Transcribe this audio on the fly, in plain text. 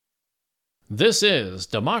This is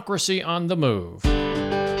Democracy on the Move.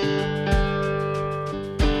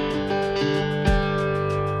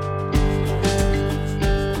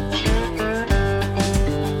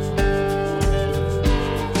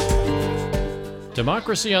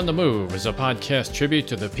 Democracy on the Move is a podcast tribute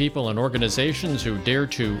to the people and organizations who dare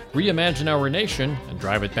to reimagine our nation and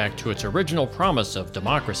drive it back to its original promise of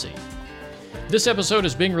democracy. This episode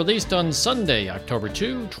is being released on Sunday, October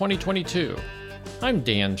 2, 2022. I'm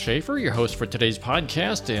Dan Schaefer, your host for today's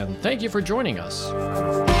podcast, and thank you for joining us.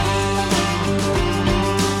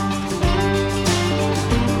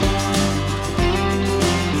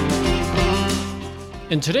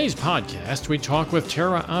 In today's podcast, we talk with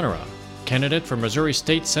Tara Anura, candidate for Missouri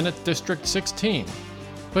State Senate District 16.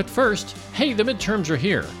 But first, hey, the midterms are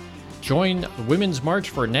here. Join the Women's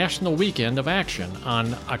March for National Weekend of Action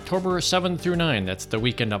on October 7 through 9. That's the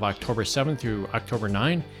weekend of October 7 through October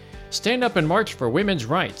 9. Stand up and march for women's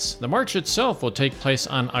rights. The march itself will take place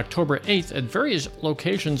on October 8th at various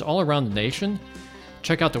locations all around the nation.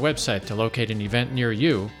 Check out the website to locate an event near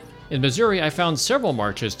you. In Missouri, I found several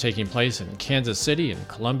marches taking place in Kansas City and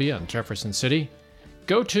Columbia and Jefferson City.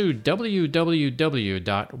 Go to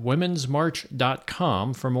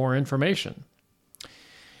www.womensmarch.com for more information.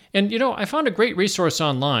 And I found a great resource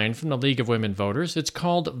online from the League of Women Voters. It's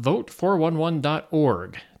called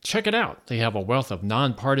vote411.org. Check it out. They have a wealth of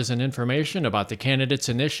nonpartisan information about the candidates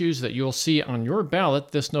and issues that you'll see on your ballot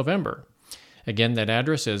this November. Again, that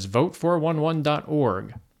address is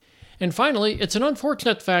vote411.org. And finally, it's an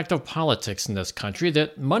unfortunate fact of politics in this country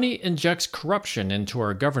that money injects corruption into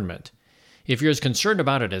our government. If you're as concerned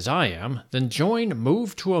about it as I am, then join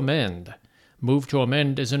Move to Amend. Move to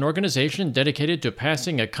Amend is an organization dedicated to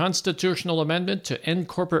passing a constitutional amendment to end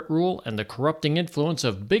corporate rule and the corrupting influence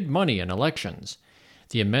of big money in elections.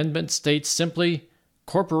 The amendment states simply,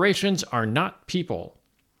 corporations are not people.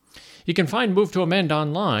 You can find Move to Amend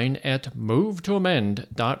online at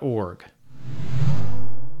movetoamend.org.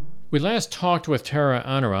 We last talked with Tara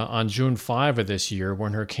Anura on June 5 of this year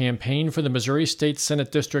when her campaign for the Missouri State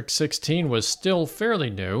Senate District 16 was still fairly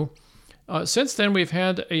new. Since then, we've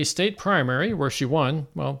had a state primary where she won,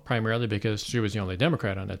 well, primarily because she was the only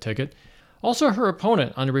Democrat on that ticket. Also, her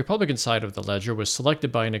opponent on the Republican side of the ledger was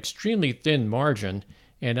selected by an extremely thin margin,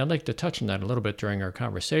 and I'd like to touch on that a little bit during our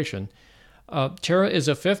conversation. Tara is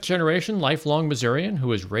a fifth-generation lifelong Missourian who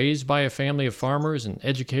was raised by a family of farmers and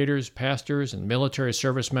educators, pastors, and military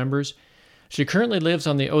service members. She currently lives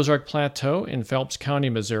on the Ozark Plateau in Phelps County,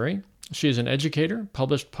 Missouri. She is an educator,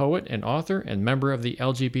 published poet, and author, and member of the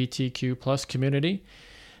LGBTQ+ community.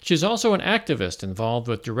 She's also an activist involved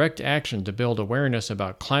with direct action to build awareness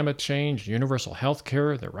about climate change, universal health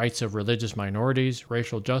care, the rights of religious minorities,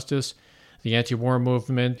 racial justice, the anti-war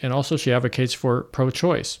movement, and also she advocates for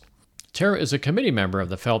pro-choice. Tara is a committee member of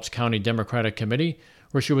the Phelps County Democratic Committee,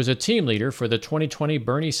 where she was a team leader for the 2020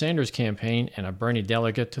 Bernie Sanders campaign and a Bernie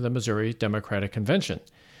delegate to the Missouri Democratic Convention.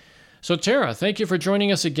 So Tara, thank you for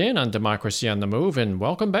joining us again on Democracy on the Move, and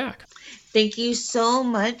welcome back. Thank you so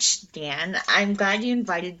much, Dan. I'm glad you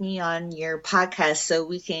invited me on your podcast so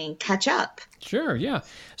we can catch up. Sure, yeah.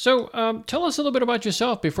 So tell us a little bit about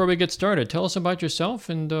yourself before we get started. Tell us about yourself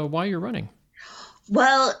and why you're running.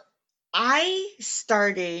 Well, I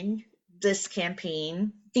started this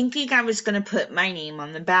campaign thinking I was going to put my name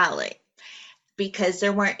on the ballot because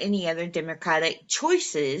there weren't any other Democratic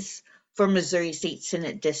choices for Missouri State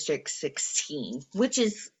Senate District 16, which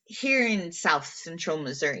is here in South Central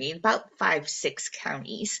Missouri, about 5-6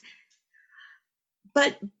 counties.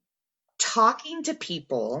 But talking to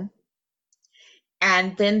people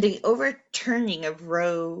and then the overturning of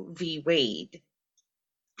Roe v. Wade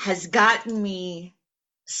has gotten me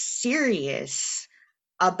serious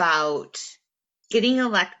about getting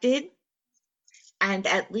elected and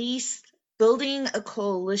at least building a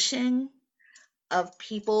coalition of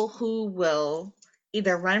people who will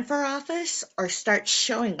either run for office or start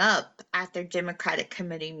showing up at their Democratic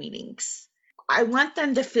committee meetings. I want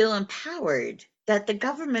them to feel empowered that the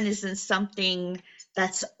government isn't something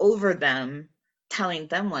that's over them, telling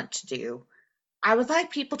them what to do. I would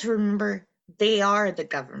like people to remember they are the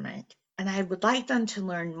government, and I would like them to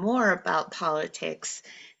learn more about politics,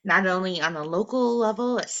 not only on a local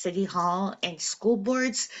level at City Hall and school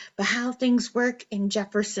boards, but how things work in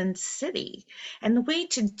Jefferson City. And the way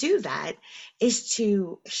to do that is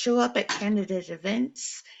to show up at candidate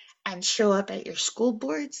events and show up at your school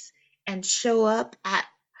boards and show up at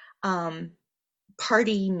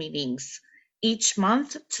party meetings each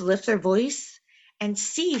month to lift their voice and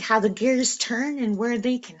see how the gears turn and where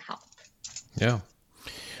they can help. Yeah.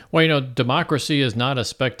 Well, democracy is not a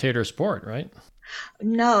spectator sport, right?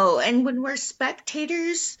 No, and when we're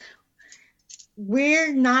spectators,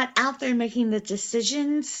 we're not out there making the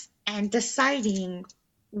decisions and deciding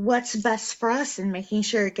what's best for us and making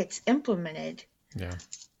sure it gets implemented. Yeah.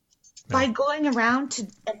 By Yeah. going around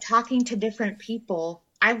and talking to different people,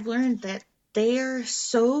 I've learned that they're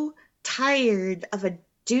so tired of a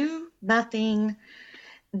do nothing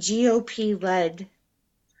GOP led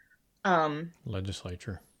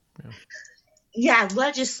Legislature. Yeah.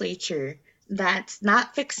 legislature that's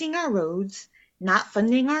not fixing our roads, not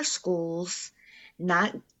funding our schools,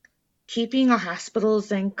 not keeping our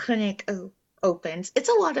hospitals and clinic opens. It's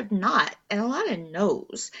a lot of not and a lot of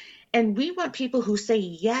no's. And we want people who say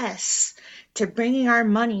yes to bringing our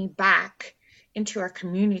money back into our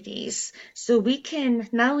communities so we can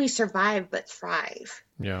not only survive but thrive.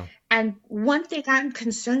 Yeah. And one thing I'm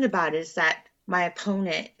concerned about is that my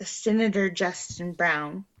opponent, Senator Justin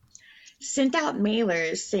Brown, sent out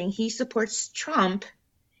mailers saying he supports Trump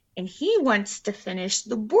and he wants to finish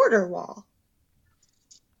the border wall.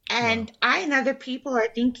 And Wow. I and other people are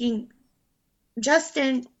thinking,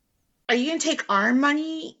 Justin, are you going to take our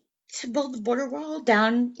money to build the border wall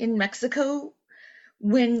down in Mexico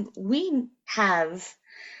when we have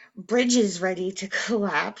bridges ready to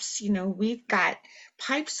collapse? You know, we've got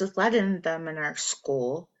pipes with lead in them in our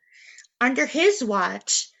school. Under his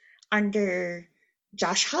watch, under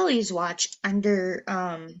Josh Hawley's watch, under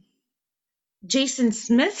Jason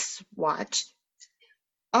Smith's watch,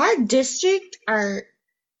 our district,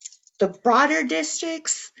 the broader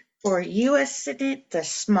districts for U.S. Senate, the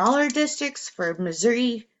smaller districts for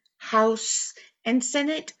Missouri House and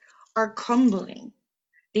Senate are crumbling.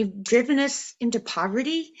 They've driven us into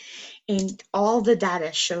poverty, and all the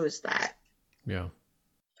data shows that. Yeah.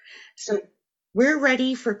 So we're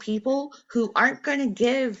ready for people who aren't going to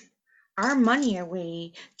give our money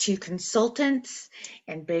away to consultants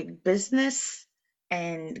and big business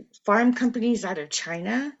and farm companies out of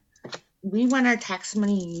China. We want our tax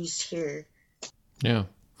money used here. Yeah.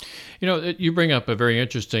 You know, you bring up a very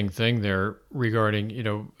interesting thing there regarding,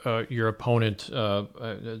 your opponent,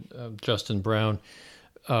 Justin Brown,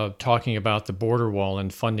 talking about the border wall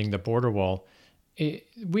and funding the border wall.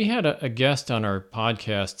 We had a guest on our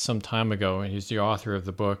podcast some time ago, and he's the author of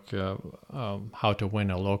the book, How to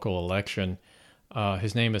Win a Local Election.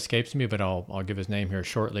 His name escapes me, but I'll give his name here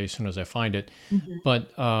shortly as soon as I find it. Mm-hmm.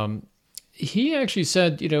 But he actually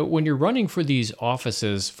said, when you're running for these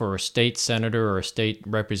offices for a state senator or a state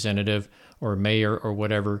representative or mayor or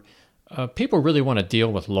whatever, people really want to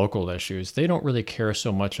deal with local issues. They don't really care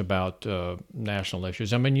so much about national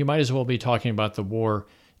issues. I mean, you might as well be talking about the war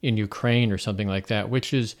in Ukraine or something like that,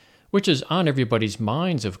 which is on everybody's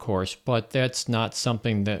minds, of course, but that's not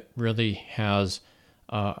something that really has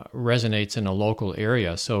resonates in a local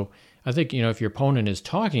area. So I think, if your opponent is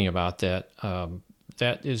talking about that,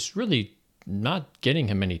 that is really not getting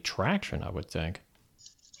him any traction, I would think.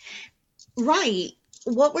 Right.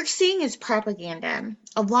 What we're seeing is propaganda.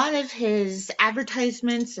 A lot of his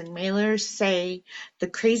advertisements and mailers say the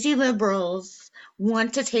crazy liberals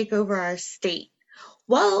want to take over our state.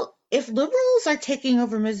 Well, if liberals are taking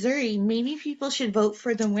over Missouri, maybe people should vote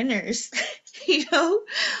for the winners, you know?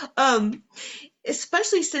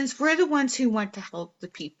 Especially since we're the ones who want to help the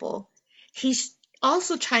people. He's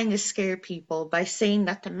also trying to scare people by saying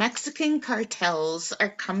that the Mexican cartels are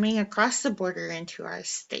coming across the border into our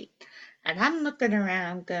state. And I'm looking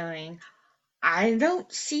around going, I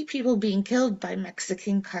don't see people being killed by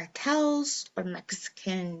Mexican cartels or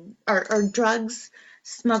Mexican or drugs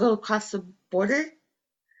smuggled across the border.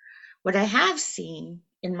 What I have seen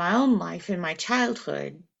in my own life, in my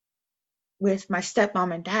childhood, with my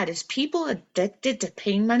stepmom and dad, is people addicted to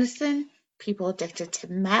pain medicine, people addicted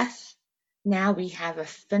to meth. Now we have a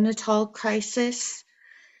fentanyl crisis.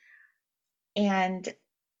 And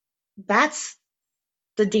that's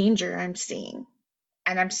the danger I'm seeing.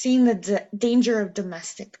 And I'm seeing the danger of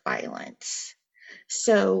domestic violence.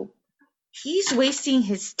 So he's wasting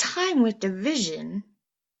his time with division,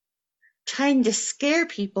 trying to scare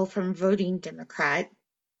people from voting Democrat,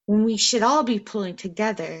 when we should all be pulling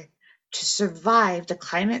together to survive the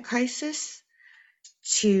climate crisis,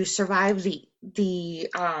 to survive the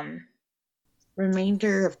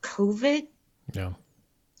remainder of COVID. Yeah.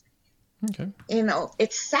 Okay.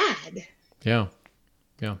 It's sad. Yeah.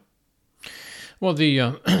 Yeah. Well, the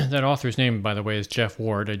that author's name, by the way, is Jeff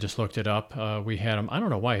Ward. I just looked it up. We had him. I don't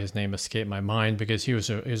know why his name escaped my mind, because he was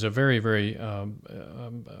a very, very,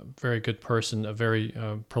 very good person, a very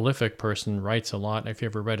prolific person, writes a lot. If you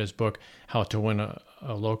ever read his book, How to Win a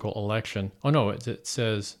Local Election. Oh, no, it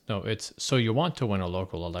says, no, it's So You Want to Win a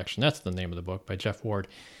Local Election. That's the name of the book by Jeff Ward.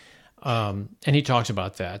 And he talks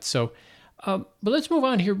about that. So But let's move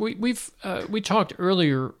on here. We talked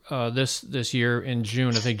earlier this year in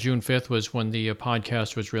June. I think June 5th was when the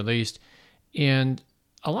podcast was released, and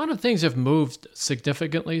a lot of things have moved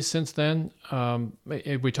significantly since then.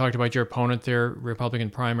 We talked about your opponent there, Republican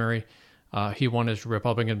primary. He won his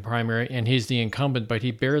Republican primary, and he's the incumbent, but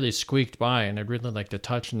he barely squeaked by. And I'd really like to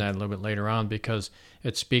touch on that a little bit later on because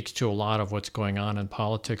it speaks to a lot of what's going on in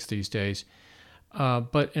politics these days.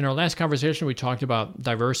 But in our last conversation, we talked about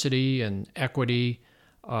diversity and equity,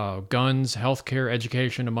 guns, healthcare,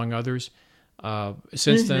 education, among others.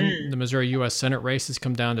 Since then, the Missouri U.S. Senate race has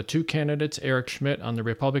come down to two candidates, Eric Schmidt on the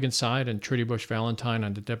Republican side and Trudy Busch Valentine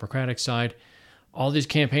on the Democratic side. All these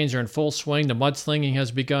campaigns are in full swing. The mudslinging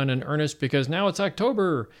has begun in earnest because now it's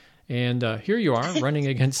October. And here you are running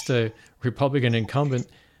against a Republican incumbent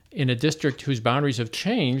in a district whose boundaries have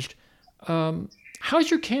changed.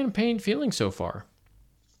 How's your campaign feeling so far?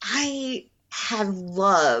 I have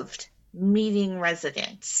loved meeting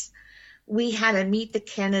residents. We had a Meet the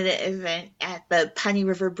Candidate event at the Piney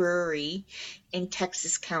River Brewery in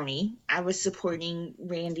Texas County. I was supporting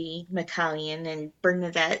Randy McCallion and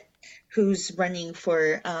Bernadette, who's running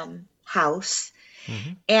for House.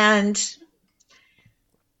 Mm-hmm. And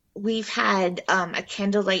we've had a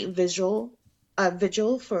candlelight vigil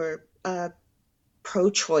for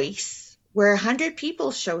pro-choice, where 100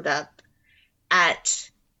 people showed up at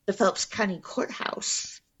the Phelps County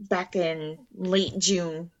Courthouse back in late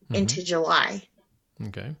June into July.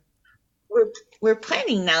 Okay. We're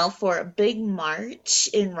planning now for a big march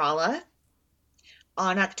in Rolla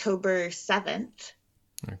on October 7th.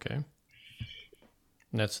 Okay.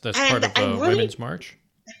 And that's part of the Women's March?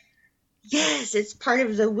 Yes, it's part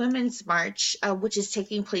of the Women's March, which is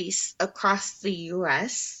taking place across the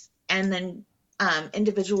U.S. And then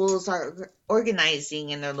individuals are organizing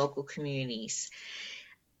in their local communities.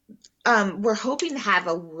 We're hoping to have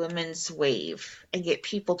a women's wave and get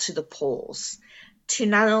people to the polls to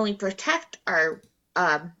not only protect our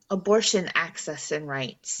abortion access and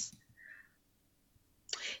rights.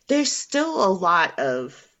 There's still a lot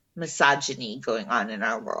of misogyny going on in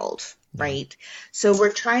our world, right? So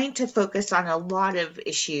we're trying to focus on a lot of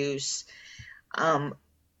issues at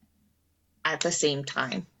the same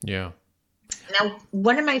time. Yeah. Now,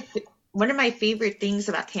 one of my favorite things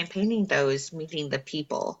about campaigning, though, is meeting the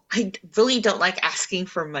people. I really don't like asking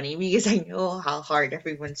for money because I know how hard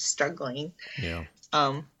everyone's struggling. Yeah.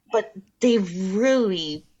 But they've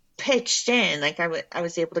really pitched in. Like I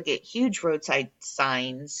was able to get huge roadside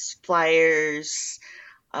signs, flyers.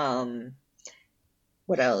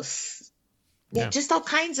 What else? Yeah, just all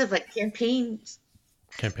kinds of like campaign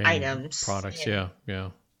items, products. Yeah.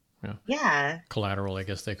 Collateral, I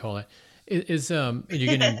guess they call it. Is are you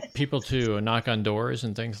getting people to knock on doors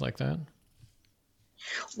and things like that?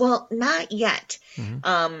 Well, not yet.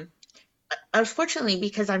 Mm-hmm. Unfortunately,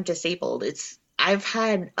 because I'm disabled, I've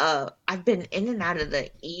been in and out of the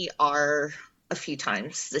ER a few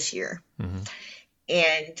times this year. Mm-hmm.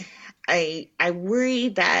 And I worry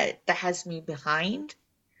that has me behind.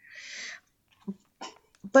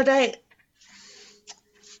 But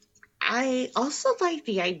I also like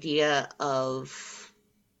the idea of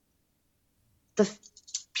the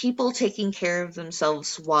people taking care of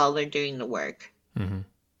themselves while they're doing the work. Mm-hmm.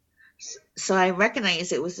 So I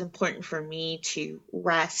recognize it was important for me to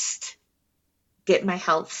rest, get my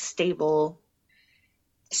health stable,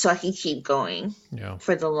 so I can keep going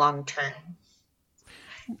for the long term.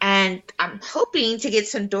 And I'm hoping to get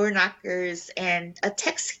some door knockers and a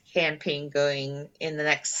text campaign going in the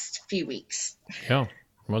next few weeks. Yeah.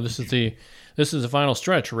 Well, this is the final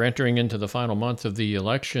stretch. We're entering into the final month of the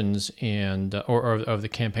elections or of the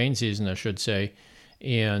campaign season, I should say.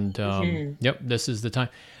 And this is the time.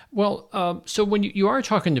 Well, so when you are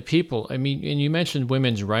talking to people, I mean, and you mentioned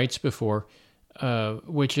women's rights before,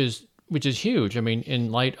 which is huge. I mean, in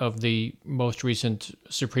light of the most recent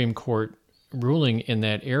Supreme Court ruling in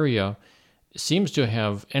that area, seems to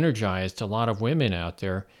have energized a lot of women out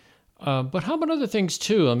there. But how about other things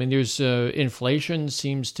too? I mean, there's inflation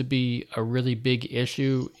seems to be a really big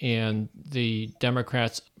issue, and the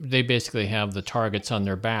Democrats, they basically have the targets on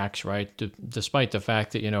their backs, right? Despite the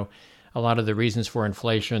fact that, a lot of the reasons for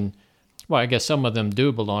inflation, well, I guess some of them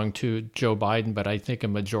do belong to Joe Biden, but I think a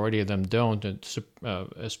majority of them don't,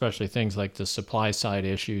 especially things like the supply side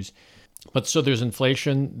issues. But so there's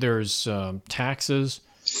inflation, there's taxes,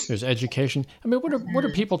 there's education. I mean, what are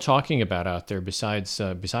people talking about out there besides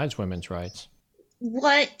women's rights?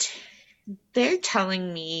 What they're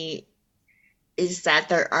telling me is that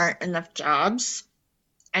there aren't enough jobs,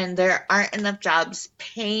 and there aren't enough jobs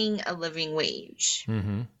paying a living wage.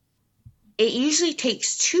 Mm-hmm. it usually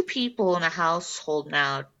takes two people in a household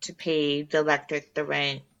now to pay the electric, the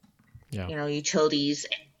rent, Yeah. utilities,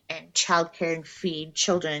 and childcare and feed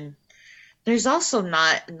children. There's also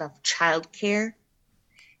not enough childcare,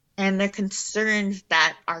 and they're concerned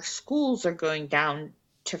that our schools are going down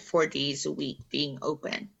to 4 days a week being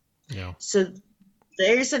open. Yeah. So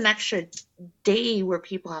there's an extra day where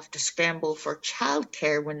people have to scramble for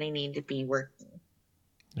childcare when they need to be working.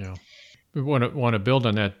 Yeah. We want to build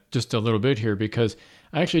on that just a little bit here, because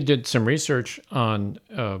I actually did some research on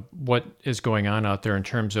what is going on out there in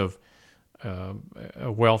terms of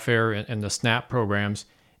welfare and the SNAP programs.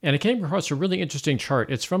 And I came across a really interesting chart.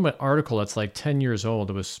 It's from an article that's like 10 years old.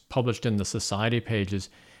 It was published in the Society pages.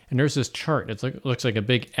 And there's this chart. It looks like a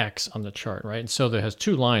big X on the chart, right? And so there has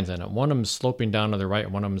two lines in it. One of them is sloping down to the right,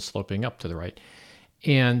 and one of them is sloping up to the right.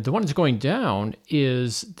 And the one that's going down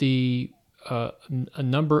is the a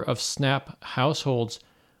number of SNAP households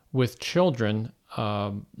with children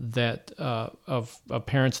that of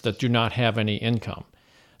parents that do not have any income.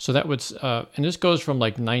 So that would, and this goes from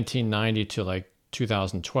like 1990 to like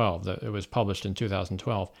 2012. It was published in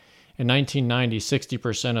 2012. In 1990,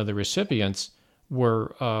 60% of the recipients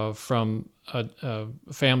were from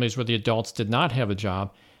families where the adults did not have a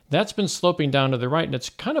job. That's been sloping down to the right, and it's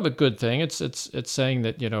kind of a good thing. It's saying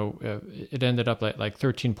that it ended up like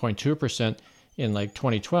 13.2% in like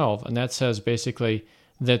 2012, and that says basically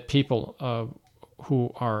that people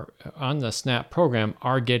who are on the SNAP program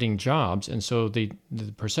are getting jobs, and so the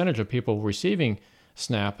percentage of people receiving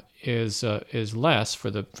SNAP is less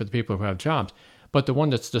for the people who have jobs. But the one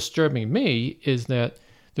that's disturbing me is that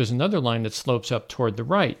there's another line that slopes up toward the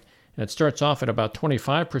right, and it starts off at about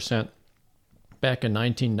 25% back in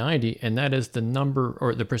 1990, and that is the number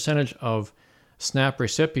or the percentage of SNAP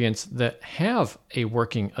recipients that have a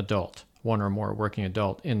working adult, one or more working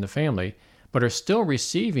adult in the family, but are still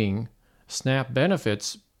receiving SNAP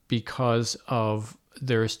benefits because of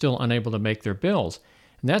they're still unable to make their bills.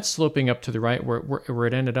 And that's sloping up to the right where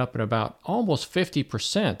it ended up at about almost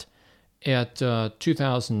 50% at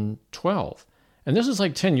 2012. And this is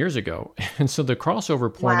like 10 years ago. And so the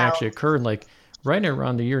crossover point actually occurred like right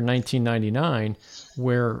around the year 1999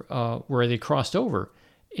 where they crossed over.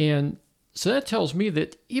 And so that tells me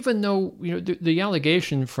that even though the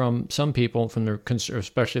allegation from some people,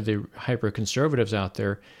 especially the hyper-conservatives out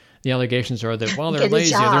there, the allegations are that, they're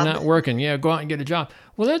lazy, they're not working. Yeah, go out and get a job.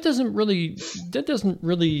 Well, that doesn't really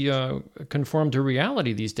conform to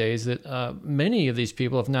reality these days. That many of these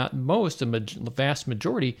people, if not most, the vast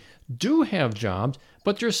majority, do have jobs,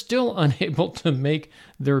 but they're still unable to make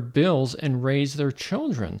their bills and raise their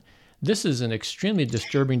children. This is an extremely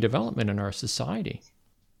disturbing development in our society.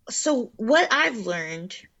 So what I've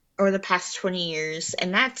learned over the past 20 years,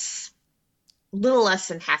 and that's a little less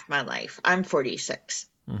than half my life. I'm 46.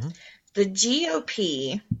 Mm-hmm. The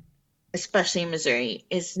GOP, especially in Missouri,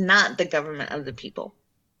 is not the government of the people.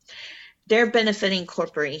 They're benefiting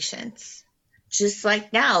corporations. Just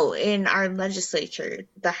like now in our legislature,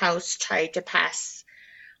 the House tried to pass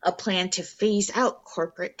a plan to phase out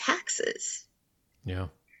corporate taxes. Yeah.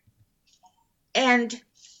 And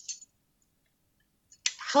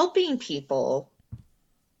helping people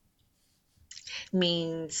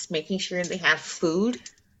means making sure they have food,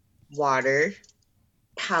 water,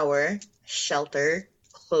 power, shelter,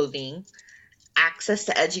 clothing, access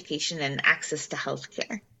to education, and access to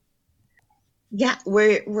healthcare. Yeah,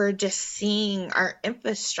 we're just seeing our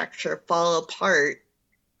infrastructure fall apart.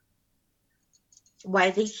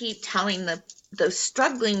 Why they keep telling the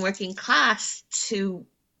struggling working class to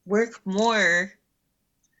work more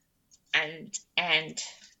and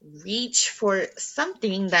reach for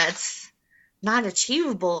something that's not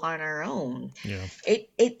achievable on our own. Yeah.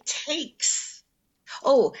 It takes.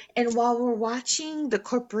 Oh, and while we're watching the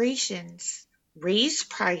corporations raise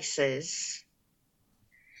prices,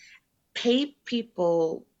 pay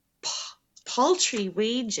people paltry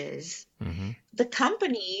wages, mm-hmm. the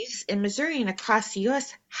companies in Missouri and across the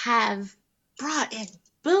U.S. have brought in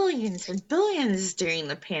billions and billions during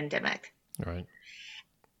the pandemic. Right.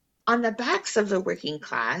 On the backs of the working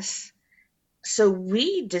class. So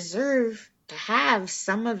we deserve to have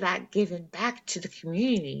some of that given back to the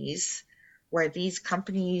communities where these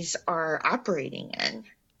companies are operating in.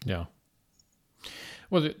 Yeah.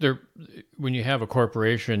 Well, when you have a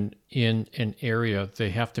corporation in an area, they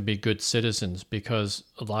have to be good citizens, because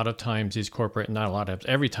a lot of times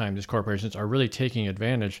every time these corporations are really taking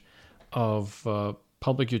advantage of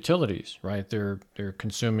public utilities, right? They're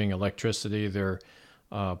consuming electricity, they're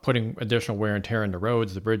putting additional wear and tear in the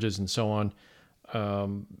roads, the bridges, and so on,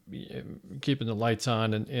 keeping the lights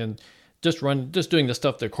on, and just doing the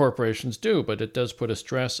stuff that corporations do, but it does put a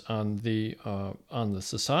stress on the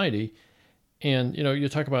society. And you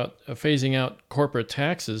talk about phasing out corporate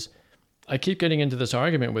taxes. I keep getting into this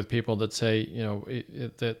argument with people that say,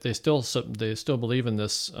 that they still believe in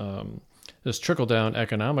this this trickle down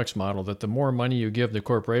economics model, that the more money you give the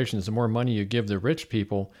corporations, the more money you give the rich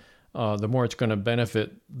people, the more it's going to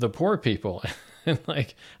benefit the poor people. And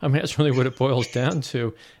that's really what it boils down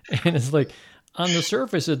to. And it's like, on the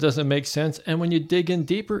surface, it doesn't make sense. And when you dig in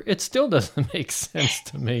deeper, it still doesn't make sense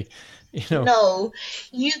to me. No,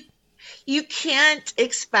 you can't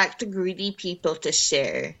expect greedy people to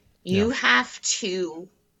share. You have to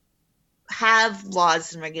have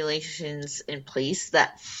laws and regulations in place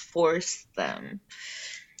that force them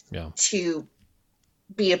to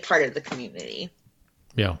be a part of the community.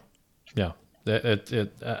 Yeah.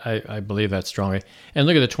 I believe that strongly. And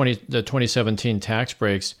look at the 2017 tax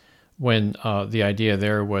breaks, when the idea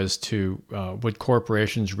there was to would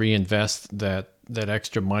corporations reinvest that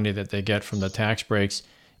extra money that they get from the tax breaks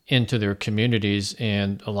into their communities,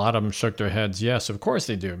 and a lot of them shook their heads. Yes, of course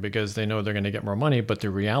they do, because they know they're going to get more money. But the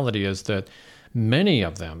reality is that many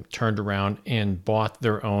of them turned around and bought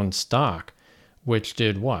their own stock, which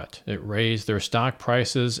did what? It raised their stock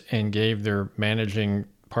prices and gave their managing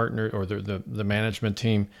partner or the management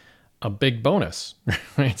team a big bonus,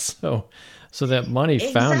 right? So that money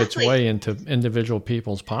found its way into individual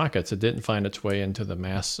people's pockets. It didn't find its way into the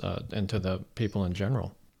mass, into the people in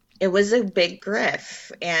general. It was a big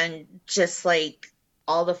grift, and just like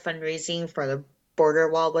all the fundraising for the border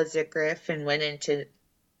wall was a grift and went into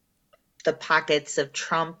the pockets of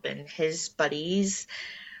Trump and his buddies,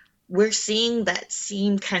 we're seeing that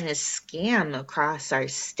same kind of scam across our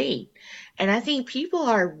state. And I think people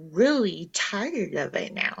are really tired of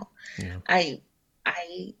it now. Yeah.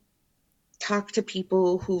 I talk to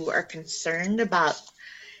people who are concerned about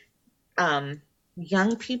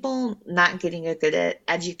young people not getting a good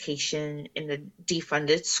education in the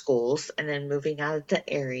defunded schools and then moving out of the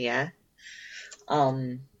area.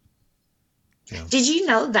 Did you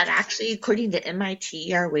know that actually, according to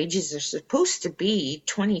MIT, our wages are supposed to be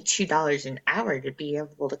 $22 an hour to be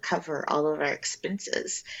able to cover all of our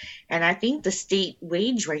expenses? And I think the state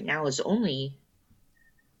wage right now is only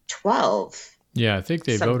 12. Yeah, I think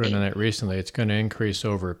they voted on it recently. It's going to increase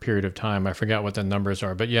over a period of time. I forgot what the numbers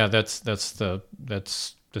are, but yeah, that's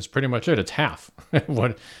pretty much it. It's half.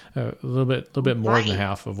 What a little bit more than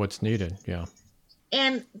half of what's needed. Yeah.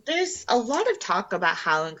 And there's a lot of talk about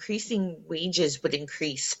how increasing wages would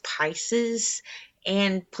increase prices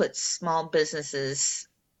and put small businesses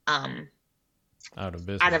out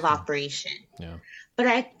of operation. Yeah. But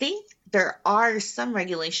I think there are some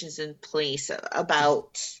regulations in place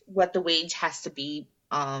about what the wage has to be,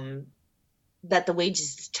 that the wage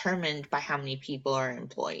is determined by how many people are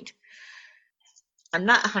employed. I'm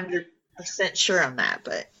not 100% sure on that,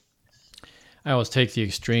 but I always take the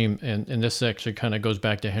extreme, and this actually kind of goes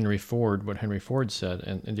back to Henry Ford, what Henry Ford said.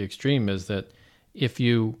 And the extreme is that if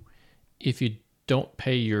you don't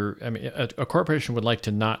pay a corporation would like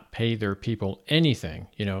to not pay their people anything,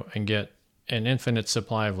 and get an infinite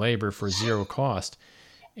supply of labor for zero cost.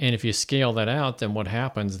 And if you scale that out, then what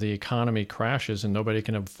happens? The economy crashes and nobody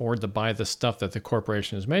can afford to buy the stuff that the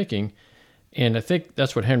corporation is making. And I think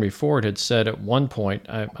that's what Henry Ford had said at one point.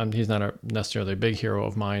 He's not necessarily a big hero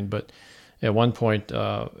of mine, but at one point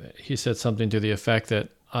he said something to the effect that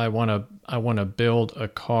I want to build a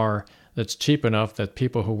car that's cheap enough that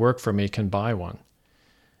people who work for me can buy one.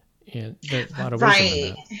 And there's a lot of wisdom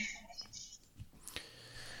in that.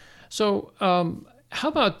 So how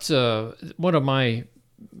about one of my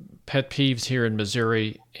pet peeves here in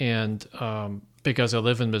Missouri, and because I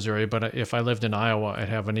live in Missouri, but if I lived in Iowa, I'd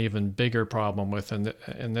have an even bigger problem with, and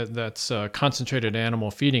that's concentrated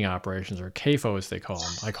animal feeding operations, or CAFO as they call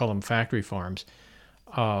them. I call them factory farms.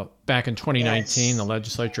 Back in 2019, the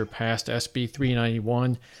legislature passed SB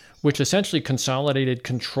 391, which essentially consolidated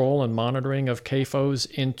control and monitoring of CAFOs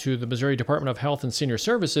into the Missouri Department of Health and Senior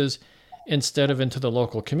Services instead of into the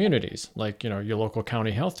local communities, like your local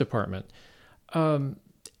county health department.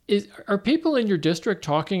 Are people in your district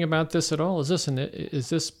talking about this at all? Is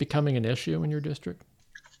this becoming an issue in your district?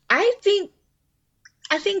 I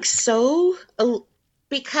think so,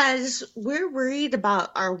 because we're worried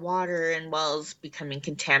about our water and wells becoming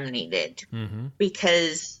contaminated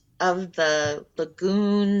because of the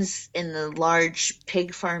lagoons and the large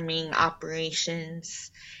pig farming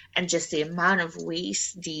operations and just the amount of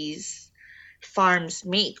waste these farms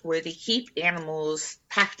make, where they keep animals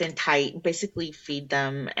packed in tight, basically feed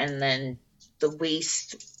them, and then the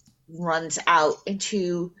waste runs out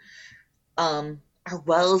into our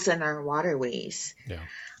wells and our waterways. Yeah.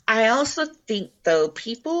 I also think, though,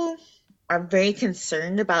 people are very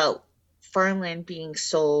concerned about farmland being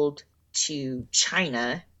sold to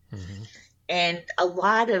China, Hmm. and a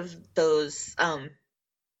lot of those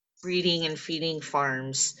breeding and feeding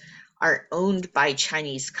farms are owned by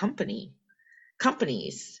Chinese companies.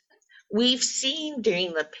 We've seen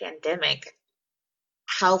during the pandemic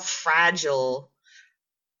how fragile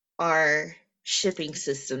our shipping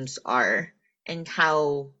systems are, and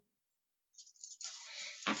how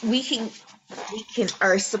we can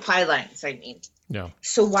our supply lines, I mean. Yeah.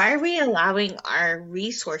 So why are we allowing our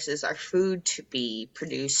resources, our food, to be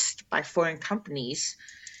produced by foreign companies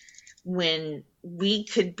when we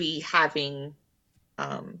could be having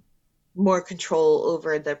um, more control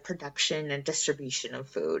over the production and distribution of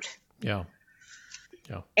food? Yeah.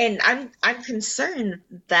 Yeah. And I'm concerned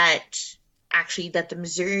that actually that the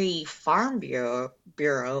Missouri Farm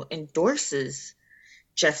Bureau endorses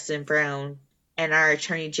Justin Brown and our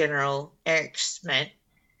Attorney General Eric Schmidt,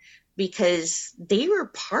 because they were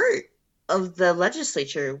part of the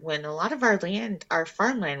legislature when a lot of our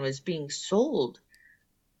farmland was being sold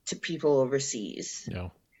to people overseas. Yeah.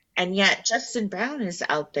 And yet Justin Brown is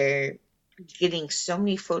out there getting so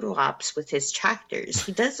many photo ops with his tractors.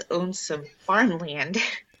 He does own some farmland.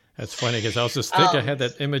 That's funny because I was just thinking, I um, had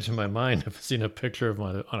that image in my mind of seeing a picture of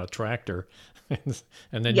him on a tractor, and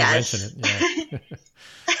then you mention yes. it.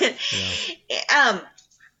 Yeah. Yeah.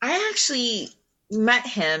 I actually met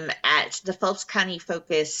him at the Phelps County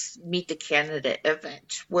Focus Meet the Candidate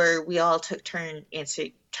event, where we all took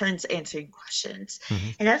turns answering questions. Hmm.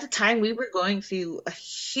 And at the time, we were going through a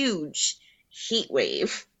huge heat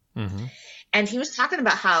wave, Hmm. and he was talking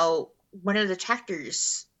about how one of the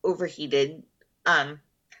tractors overheated, um,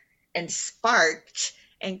 and sparked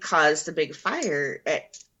and caused a big fire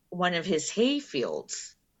at one of his hay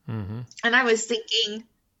fields. Hmm. And I was thinking,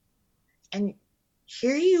 and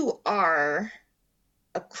here you are,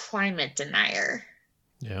 a climate denier,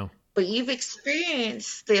 Yeah. but you've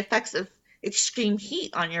experienced the effects of extreme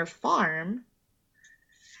heat on your farm.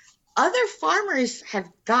 Other farmers have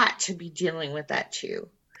got to be dealing with that too.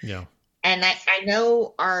 Yeah. And I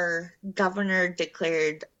know our governor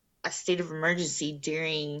declared a state of emergency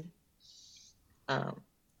during um,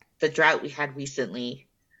 the drought we had recently,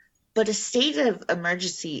 but a state of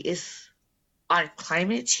emergency is on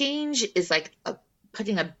climate change is like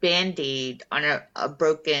putting a band-aid on a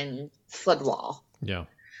broken flood wall. Yeah.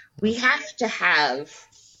 We have to have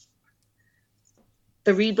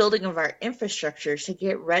the rebuilding of our infrastructure to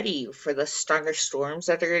get ready for the stronger storms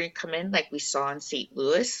that are going to come in, like we saw in St.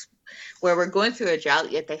 Louis, where we're going through a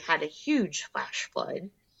drought, yet they had a huge flash flood.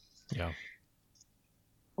 Yeah.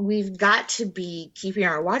 We've got to be keeping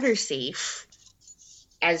our water safe,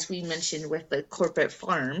 as we mentioned with the corporate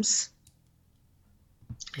farms.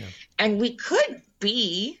 Yeah. And we could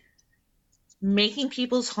be making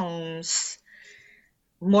people's homes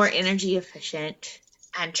more energy efficient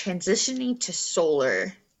and transitioning to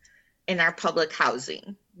solar in our public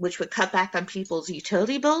housing, which would cut back on people's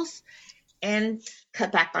utility bills and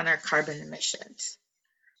cut back on our carbon emissions.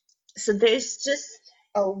 So there's just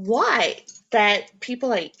a lot that people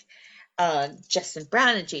like Justin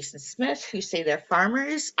Brown and Jason Smith, who say they're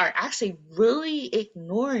farmers, are actually really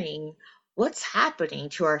ignoring what's happening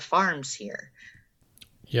to our farms here.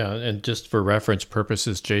 Yeah. And just for reference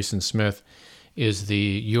purposes, Jason Smith is the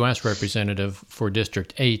U.S. representative for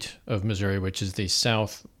District 8 of Missouri, which is the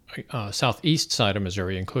southeast side of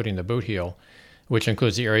Missouri, including the Boot Heel, which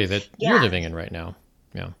includes the area that you're Yeah. living in right now.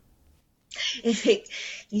 Yeah.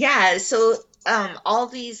 Yeah. So all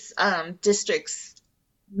these districts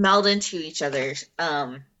meld into each other. So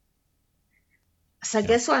I Yeah.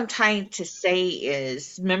 guess what I'm trying to say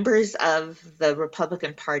is members of the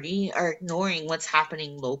Republican Party are ignoring what's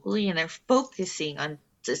happening locally, and they're focusing on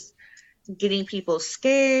just getting people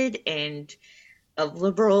scared and of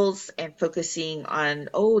liberals, and focusing on,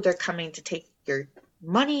 oh, they're coming to take your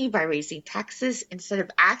money by raising taxes, instead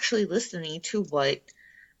of actually listening to what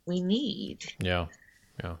we need. Yeah.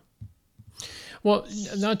 Yeah. Well,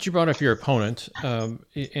 now that you brought up your opponent, and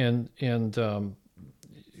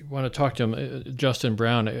want to talk to him, Justin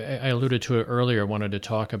Brown. I alluded to it earlier. I wanted to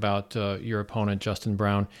talk about your opponent, Justin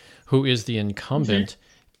Brown, who is the incumbent,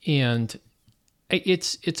 and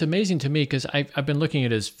it's amazing to me because I've been looking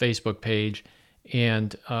at his Facebook page,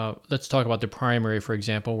 and let's talk about the primary, for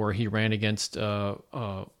example, where he ran against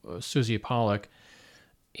Susie Pollock,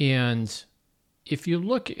 and if you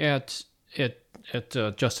look at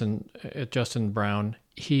Justin Brown,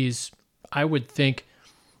 he's, I would think,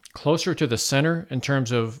 closer to the center in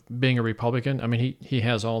terms of being a Republican. I mean, he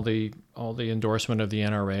has all the endorsement of the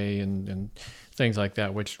NRA and things like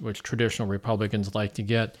that, which traditional Republicans like to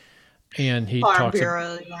get. And he Farm talks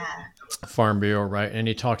Bureau, yeah. Farm Bureau, right? And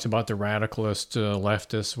he talks about the radicalist,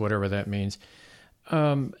 leftists, whatever that means.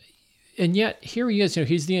 And yet here he is.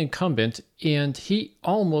 He's the incumbent, and he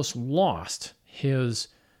almost lost his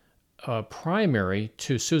primary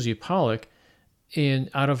to Susie Pollock.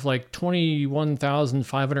 Out of like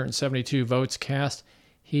 21,572 votes cast,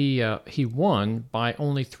 he won by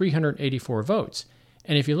only 384 votes.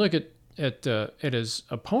 And if you look at his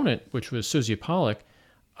opponent, which was Susie Pollock,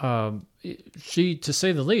 she, to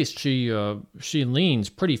say the least, she leans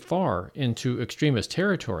pretty far into extremist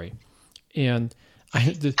territory, and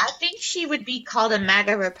I think she would be called a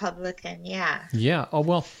MAGA Republican. Yeah. Yeah. Oh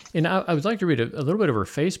well, and I would like to read a little bit of her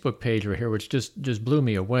Facebook page right here, which just blew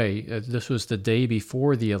me away. This was the day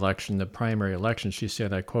before the election, the primary election. She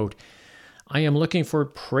said, I quote, "I am looking for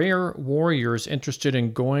prayer warriors interested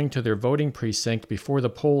in going to their voting precinct before the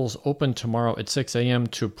polls open tomorrow at 6 a.m.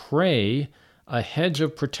 to pray a hedge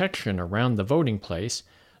of protection around the voting place,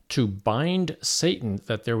 to bind Satan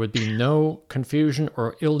that there would be no confusion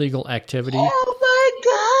or illegal activity." Oh my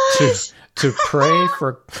gosh! To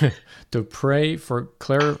pray for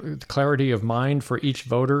clarity of mind for each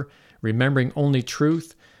voter, remembering only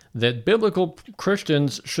truth, that biblical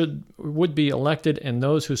Christians would be elected and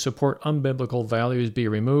those who support unbiblical values be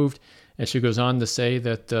removed. And she goes on to say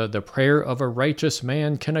that the prayer of a righteous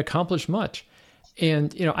man can accomplish much.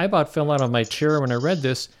 And, I about fell out of my chair when I read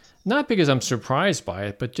this, not because I'm surprised by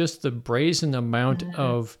it, but just the brazen amount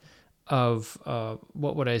of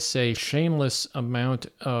what would I say, shameless amount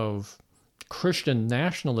of Christian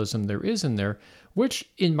nationalism there is in there, which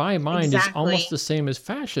in my mind is almost the same as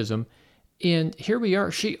fascism. And here we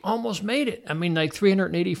are. She almost made it. I mean, like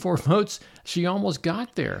 384 votes. She almost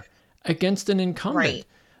got there against an incumbent. Right.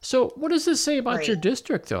 So what does this say about your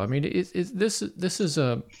district, though? I mean, this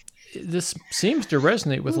seems to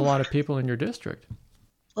resonate with a lot of people in your district.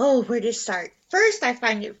 Oh, where to start? First, I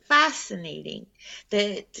find it fascinating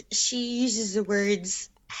that she uses the words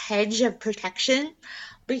hedge of protection,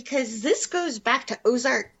 because this goes back to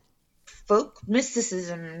Ozark folk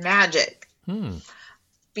mysticism and magic.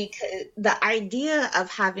 Because the idea of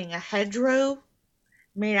having a hedgerow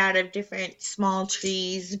made out of different small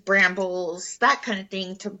trees, brambles, that kind of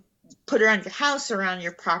thing, to put around your house, around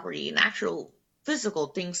your property, an actual physical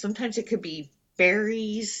things. Sometimes it could be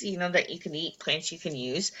berries, that you can eat, plants you can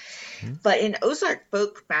use. But in Ozark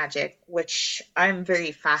folk magic, which I'm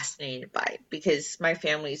very fascinated by because my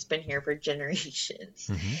family's been here for generations,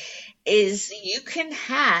 is you can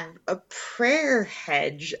have a prayer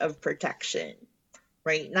hedge of protection,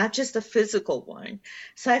 right? Not just a physical one.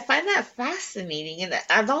 So I find that fascinating. And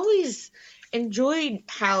I've always enjoyed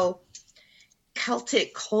how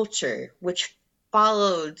Celtic culture, which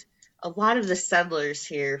followed a lot of the settlers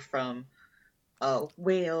here from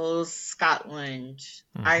Wales, Scotland,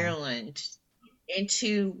 Ireland,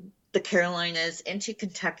 into the Carolinas, into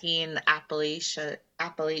Kentucky and the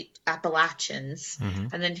Appalachians,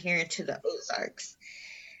 and then here into the Ozarks.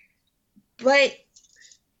 But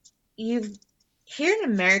here in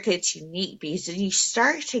America, it's unique because you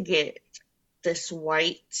start to get this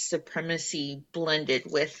white supremacy blended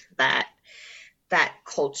with that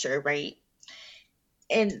culture, right?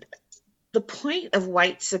 And the point of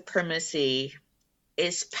white supremacy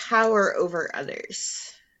is power over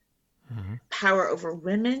others, power over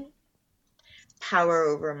women, power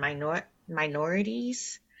over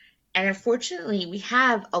minorities. And unfortunately, we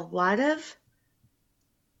have a lot of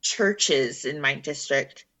churches in my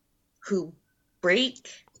district who break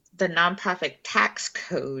the nonprofit tax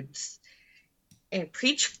codes and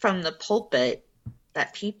preach from the pulpit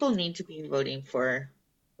that people need to be voting for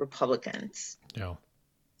Republicans. Yeah.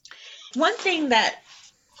 One thing that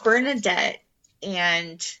Bernadette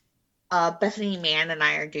and Bethany Mann and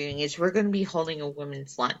I are doing is we're going to be holding a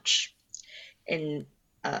women's lunch in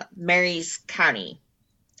Marys County,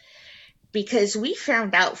 because we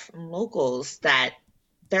found out from locals that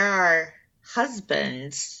there are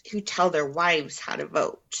husbands who tell their wives how to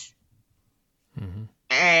vote.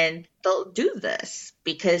 And they'll do this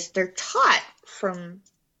because they're taught from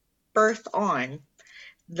birth on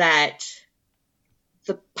that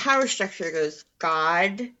the power structure goes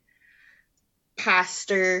God,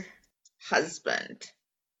 pastor, husband,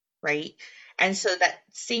 right? And so that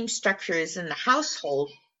same structure is in the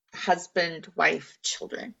household: husband, wife,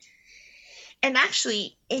 children. And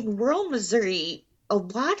actually, in rural Missouri, a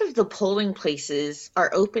lot of the polling places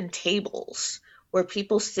are open tables where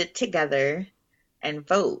people sit together and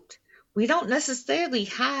vote. We don't necessarily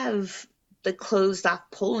have the closed off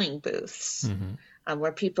polling booths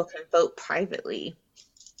where people can vote privately.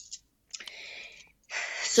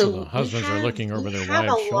 So the husbands are looking over their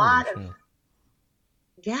wives' shoulders.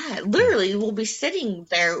 Literally, we'll be sitting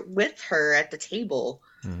there with her at the table,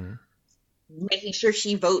 making sure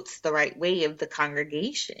she votes the right way of the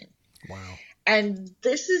congregation. Wow. And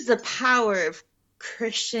this is the power of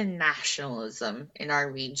Christian nationalism in our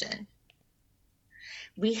region.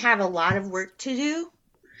 We have a lot of work to do.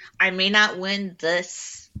 I may not win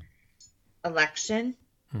this election,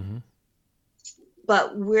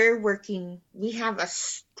 but we have a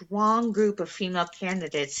strong group of female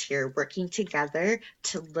candidates here working together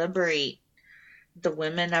to liberate the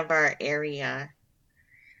women of our area.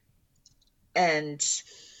 And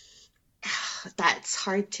that's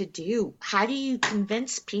hard to do. How do you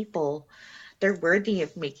convince people they're worthy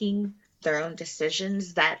of making their own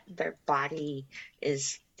decisions, that their body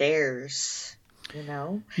is theirs,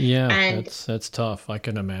 Yeah, and that's tough. I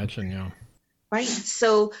can imagine, yeah. Right.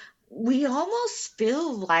 So we almost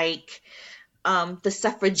feel like the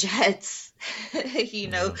suffragettes,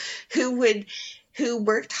 who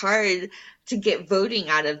worked hard to get voting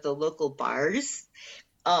out of the local bars,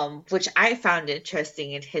 which I found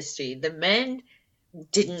interesting in history. The men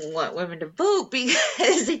didn't want women to vote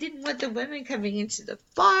because they didn't want the women coming into the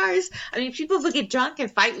bars. I mean, people would get drunk and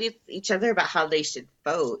fight with each other about how they should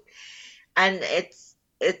vote. And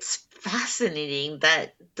it's fascinating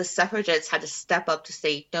that the suffragettes had to step up to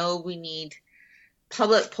say, no, we need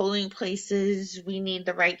public polling places. We need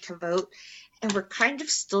the right to vote. And we're kind of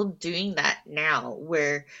still doing that now,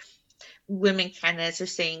 where women candidates are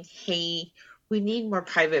saying, hey, we need more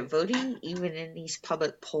private voting, even in these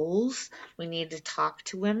public polls. We need to talk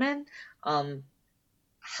to women, help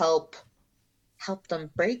them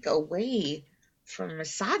break away from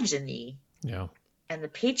misogyny and the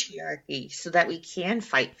patriarchy, so that we can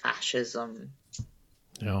fight fascism.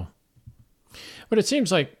 Yeah, but it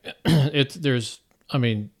seems like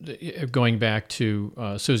going back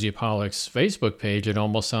to Susie Pollock's Facebook page, it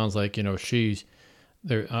almost sounds like she's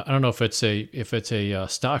there. I don't know if it's a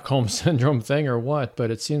Stockholm syndrome thing or what,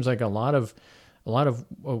 but it seems like a lot of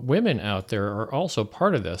women out there are also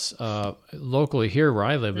part of this. Locally here where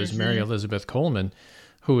I live is Mary Elizabeth Coleman,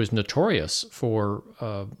 who is notorious for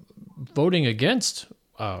voting against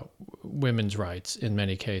women's rights in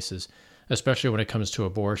many cases, especially when it comes to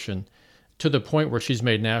abortion, to the point where she's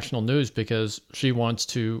made national news because she wants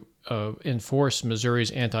to enforce Missouri's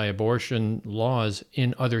anti-abortion laws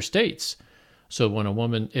in other states. So when a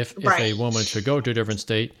woman, if a woman should go to a different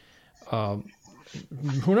state, who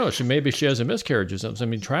knows? Maybe she has a miscarriage or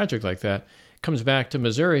something, tragic like that, comes back to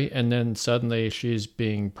Missouri, and then suddenly she's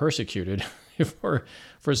being persecuted for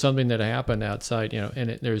something that happened outside. And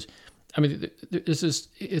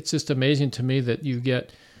it's just amazing to me that you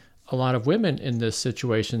get a lot of women in this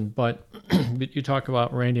situation. But you talk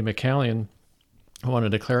about Randy McCallion. I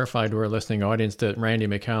wanted to clarify to our listening audience that Randy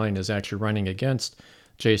McCallion is actually running against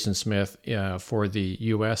Jason Smith for the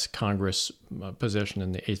U.S. Congress position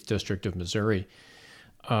in the 8th District of Missouri.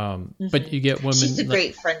 But you get women. She's a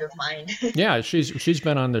great friend of mine. Yeah, she's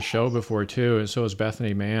been on the show before too, and so is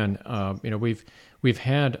Bethany Mann. We've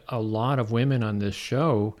had a lot of women on this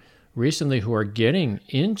show recently who are getting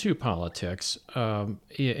into politics,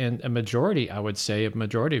 and a majority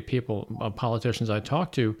of people, politicians I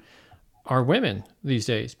talk to, are women these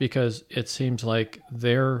days, because it seems like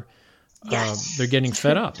they're getting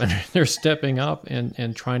fed up and they're stepping up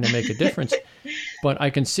and trying to make a difference. But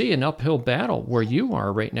I can see an uphill battle where you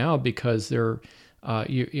are right now, because they're, I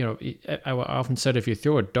often said, if you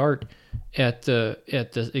throw a dart at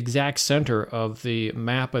the exact center of the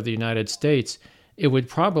map of the United States, it would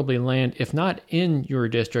probably land, if not in your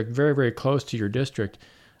district, very, very close to your district,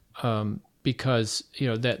 because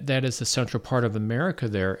that is the central part of America.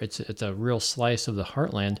 There, it's a real slice of the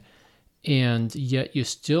heartland. And yet you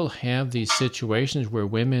still have these situations where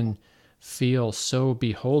women feel so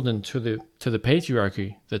beholden to the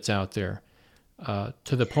patriarchy that's out there,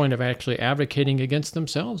 to the point of actually advocating against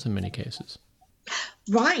themselves in many cases.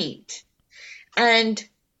 Right. And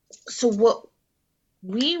so what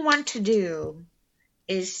we want to do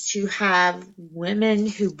is to have women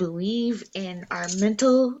who believe in our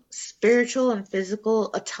mental, spiritual, and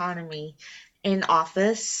physical autonomy in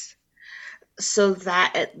office, so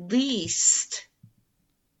that at least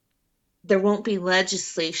there won't be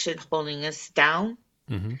legislation holding us down,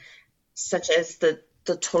 such as the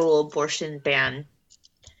total abortion ban.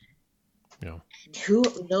 Yeah. And who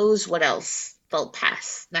knows what else they'll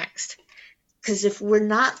pass next? Because if we're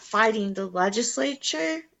not fighting the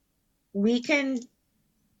legislature, we can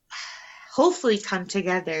hopefully come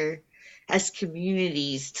together as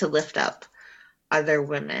communities to lift up other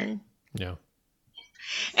women. Yeah.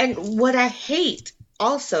 And what I hate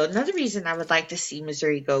also, another reason I would like to see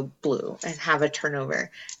Missouri go blue and have a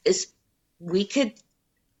turnover is we could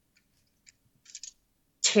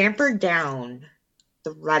tamper down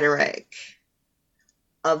the rhetoric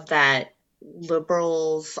of that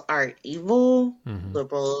liberals are evil,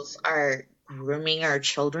 liberals are grooming our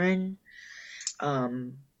children.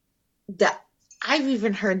 That I've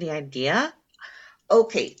even heard the idea.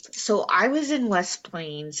 Okay, so I was in West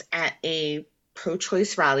Plains at a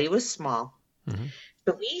pro-choice rally. It was small,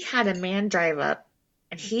 but we had a man drive up,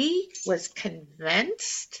 and he was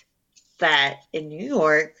convinced that in New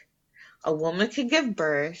York, a woman could give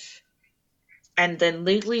birth, and then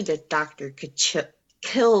legally the doctor could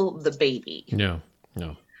kill the baby. Yeah.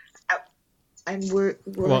 And we're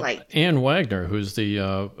like... Ann Wagner, who's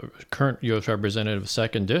the current U.S. Representative of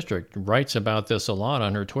 2nd District, writes about this a lot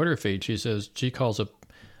on her Twitter feed. She says she calls it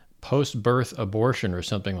post-birth abortion or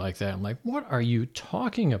something like that. I'm like, what are you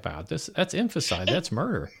talking about? That's infanticide. That's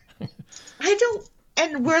murder.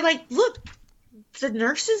 And we're like, look, the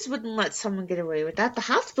nurses wouldn't let someone get away with that. The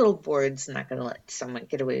hospital board's not going to let someone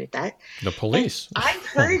get away with that. The police. And I've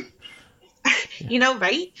heard,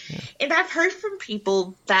 right? Yeah. And I've heard from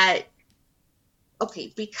people that,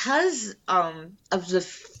 okay, because of the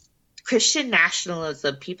Christian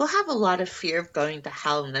nationalism, people have a lot of fear of going to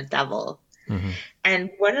hell and the devil.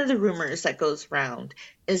 And one of the rumors that goes around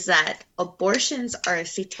is that abortions are a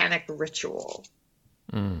satanic ritual,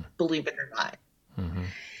 believe it or not.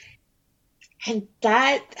 And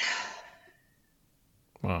that...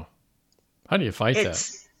 Wow. How do you fight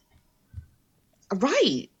that?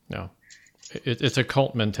 Right. No. It's a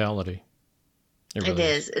cult mentality. It really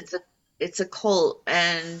is. It's a cult.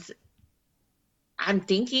 And I'm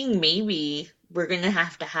thinking maybe we're going to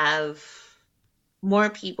have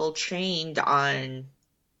more people trained on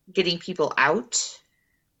getting people out.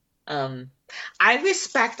 I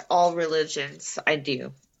respect all religions. I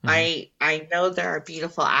do. I know there are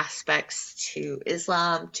beautiful aspects to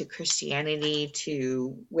Islam, to Christianity,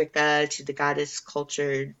 to Wicca, to the goddess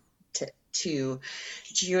culture, to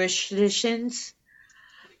Jewish traditions.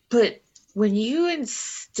 But when you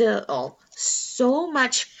instill so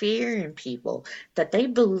much fear in people that they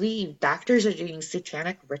believe doctors are doing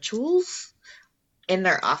satanic rituals in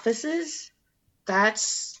their offices,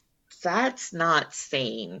 that's not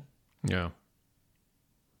sane. Yeah.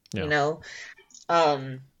 You know?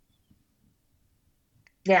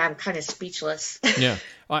 Yeah, I'm kind of speechless. Yeah.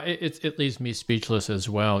 It leaves me speechless as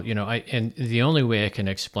well. And the only way I can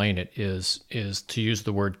explain it is to use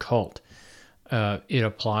the word cult. It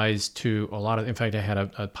applies to a lot of, in fact, I had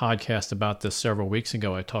a podcast about this several weeks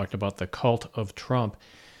ago. I talked about the cult of Trump.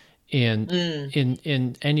 And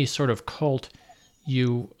in any sort of cult,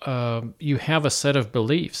 you have a set of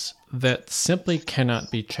beliefs that simply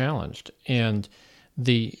cannot be challenged. And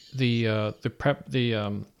the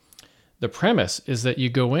premise is that you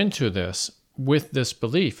go into this with this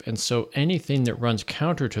belief, and so anything that runs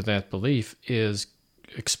counter to that belief is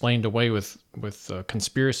explained away with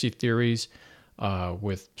conspiracy theories,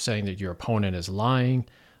 with saying that your opponent is lying,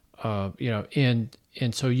 and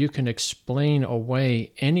so you can explain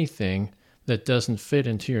away anything that doesn't fit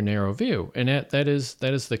into your narrow view, and that is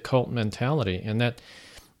the cult mentality, and that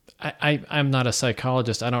I'm not a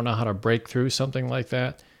psychologist. I don't know how to break through something like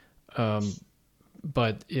that.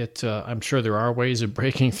 But I'm sure there are ways of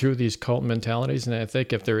breaking through these cult mentalities. And I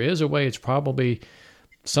think if there is a way, it's probably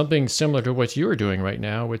something similar to what you're doing right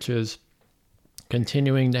now, which is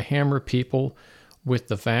continuing to hammer people with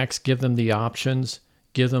the facts, give them the options,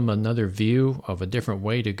 give them another view of a different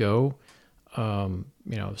way to go.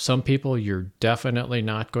 Some people you're definitely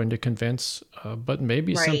not going to convince, but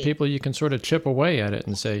maybe some people you can sort of chip away at it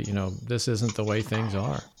and say, this isn't the way things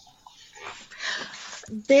are.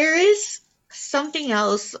 There is something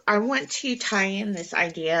else. I want to tie in this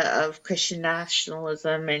idea of Christian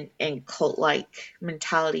nationalism and cult-like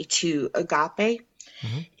mentality to agape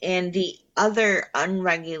and the other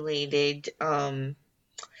unregulated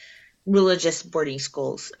religious boarding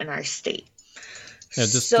schools in our state. Yeah,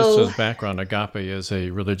 just as background, Agape is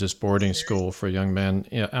a religious boarding school for young men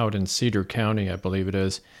out in Cedar County, I believe it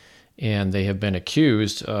is, and they have been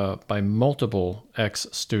accused by multiple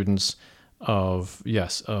ex-students of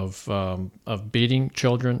beating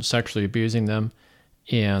children, sexually abusing them,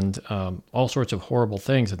 and all sorts of horrible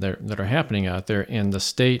things that are happening out there. And the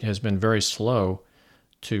state has been very slow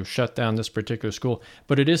to shut down this particular school,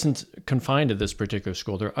 but it isn't confined to this particular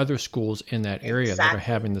school. There are other schools in that area that are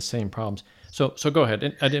having the same problems. So go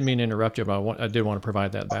ahead. I didn't mean to interrupt you, but I did want to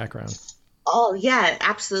provide that background. Oh yeah,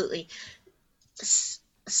 absolutely.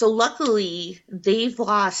 So luckily, they've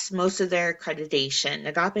lost most of their accreditation.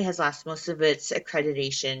 Agape has lost most of its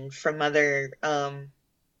accreditation from other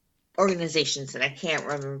organizations, and I can't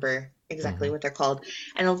remember exactly Mm-hmm. what they're called.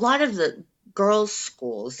 And a lot of the girls'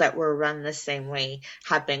 schools that were run the same way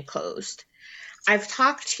have been closed. I've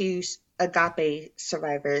talked to Agape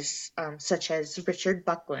survivors, such as Richard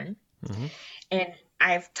Buckland, Mm-hmm. and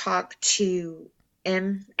I've talked to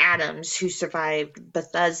M. Adams, who survived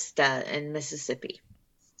Bethesda in Mississippi.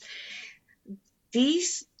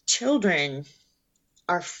 These children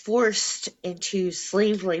are forced into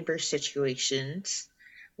slave labor situations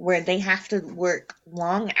where they have to work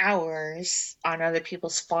long hours on other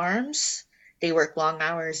people's farms. They work long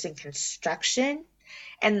hours in construction,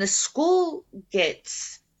 and the school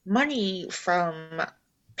gets money from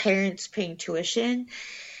parents paying tuition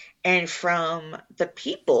and from the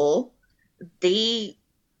people. They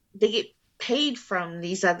they get paid from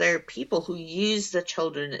these other people who use the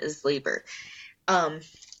children as labor. um,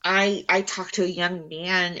 I talked to a young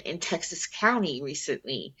man in Texas County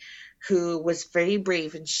recently who was very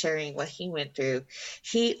brave in sharing what he went through.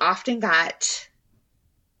 He often got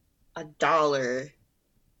 $1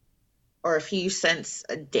 or a few cents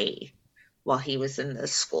a day while he was in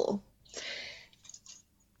this school.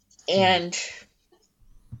 Mm. And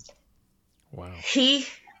Wow. he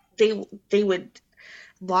they would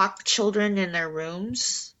lock children in their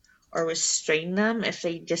rooms or restrain them if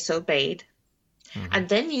they disobeyed. Mm-hmm. And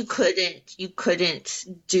then you couldn't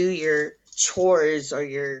do your chores or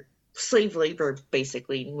your slave labor,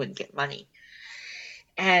 basically. You wouldn't get money.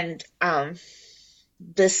 And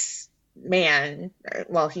this man,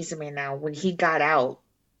 well, he's a man now, when he got out,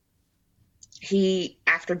 he,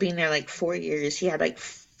 after being there like 4 years, he had like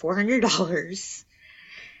 $400,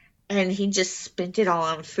 and he just spent it all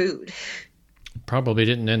on food. Probably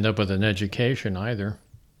didn't end up with an education either.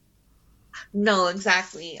 No,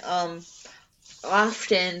 exactly.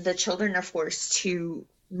 Often the children are forced to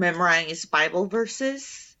memorize Bible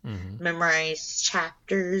verses, Mm-hmm. memorize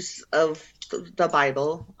chapters of the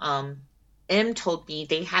Bible. M told me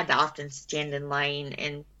they had to often stand in line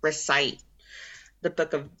and recite the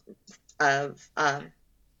book of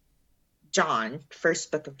John,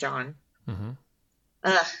 first book of John. Mm-hmm.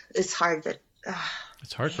 It's hard to.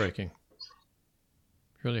 It's heartbreaking.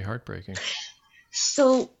 Really heartbreaking.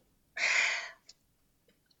 So,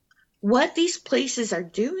 what these places are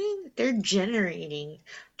doing, they're generating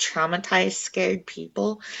traumatized, scared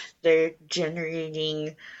people. They're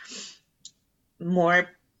generating more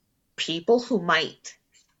people who might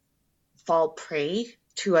fall prey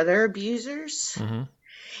to other abusers. Mm-hmm.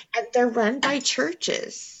 And they're run by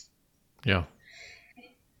churches. Yeah.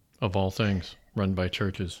 Of all things, run by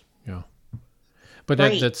churches. Yeah. But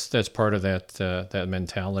Right. that's part of that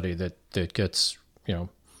mentality that gets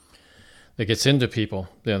that gets into people.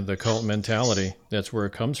 The cult mentality. That's where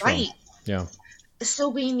it comes from. Right. Yeah. So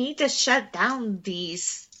we need to shut down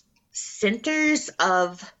these centers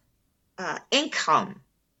of income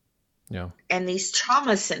Yeah. and these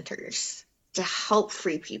trauma centers to help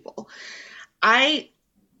free people. I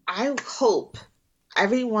hope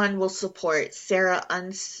everyone will support Sarah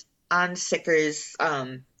Unsicker's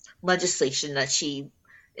legislation that she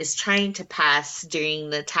is trying to pass during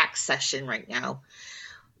the tax session right now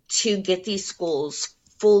to get these schools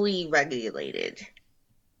fully regulated.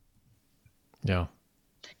 Yeah.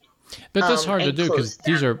 But that's hard to And do because closed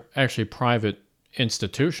these down. are actually private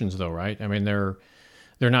institutions, though, right? I mean, they're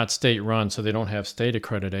not state run, so they don't have state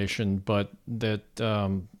accreditation. But that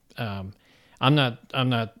I'm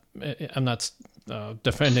not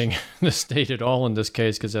defending the state at all in this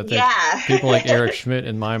case because I think people like Yeah. Eric Schmidt,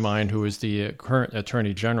 in my mind, who is the current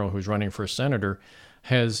attorney general who's running for senator,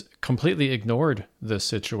 has completely ignored this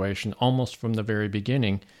situation almost from the very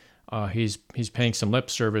beginning. He's paying some lip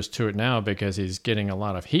service to it now because he's getting a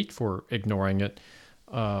lot of heat for ignoring it.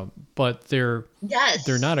 But they're Yes.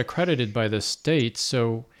 not accredited by the state.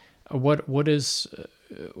 So what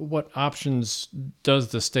options does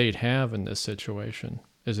the state have in this situation?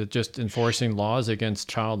 Is it just enforcing laws against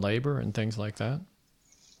child labor and things like that?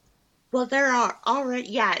 Well, there are already,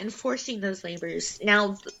 yeah, enforcing those labors.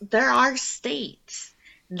 Now, there are states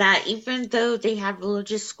that even though they have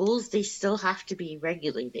religious schools, they still have to be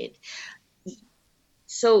regulated.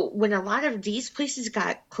 So when a lot of these places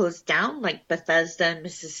got closed down, like Bethesda in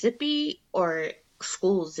Mississippi or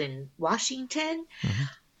schools in Washington, Hmm.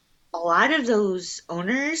 a lot of those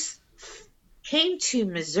owners came to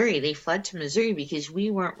Missouri. They fled to Missouri because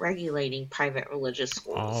we weren't regulating private religious Oh,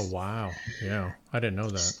 schools. wow. Yeah, I didn't know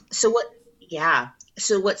that. So what, yeah.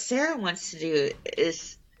 So what Sarah wants to do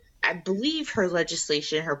is, I believe her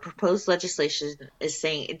legislation, her proposed legislation is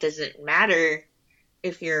saying it doesn't matter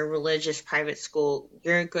if you're a religious private school,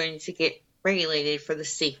 you're going to get regulated for the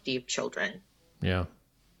safety of children. Yeah.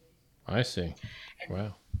 I see.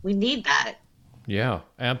 Wow. We need that. Yeah,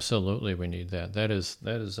 absolutely. We need that. That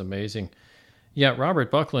is amazing. Yeah, Robert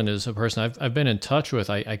Buckland is a person I've been in touch with.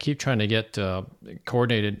 I keep trying to get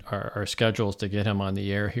coordinated our schedules to get him on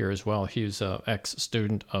the air here as well. He's an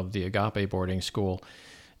ex-student of the Agape boarding school,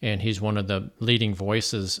 and he's one of the leading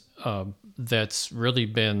voices that's really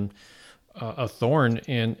been a thorn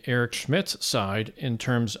in Eric Schmidt's side in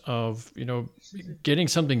terms of getting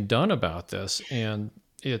something done about this. And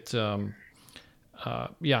it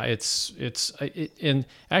yeah, and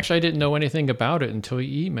actually I didn't know anything about it until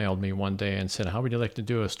he emailed me one day and said, "How would you like to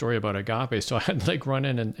do a story about Agape?" So I had to like run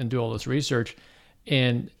in and do all this research,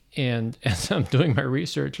 and as I'm doing my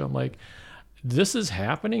research, I'm like, this is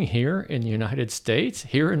happening here in the United States,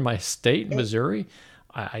 here in my state, Missouri.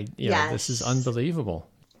 This is Yes. unbelievable.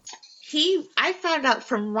 I found out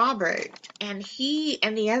from Robert, and he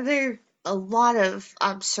and a lot of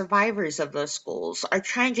survivors of those schools are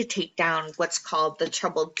trying to take down what's called the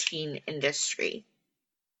troubled teen industry.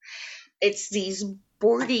 It's these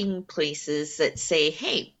boarding places that say,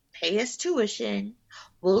 hey, pay us tuition.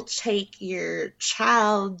 We'll take your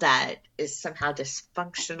child that is somehow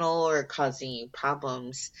dysfunctional or causing you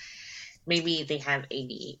problems. Maybe they have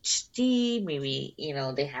ADHD, maybe,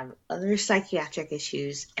 they have other psychiatric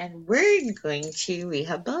issues, and we're going to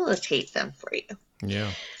rehabilitate them for you.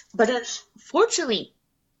 Yeah. But unfortunately,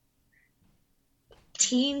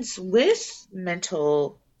 teens with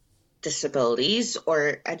mental disabilities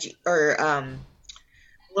or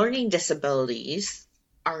learning disabilities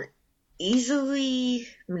are easily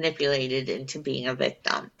manipulated into being a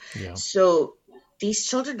victim. Yeah. So these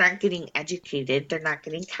children aren't getting educated, they're not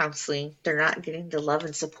getting counseling, they're not getting the love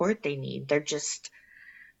and support they need. They're just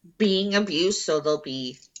being abused, so they'll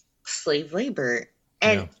be slave labor.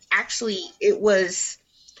 And actually, it was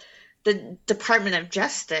the Department of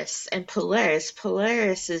Justice and Polaris.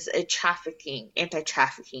 Polaris is a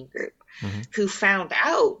anti-trafficking group who found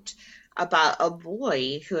out about a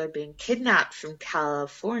boy who had been kidnapped from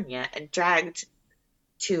California and dragged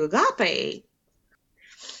to Agape.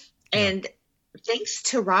 And thanks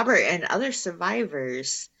to Robert and other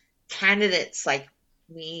survivors, candidates like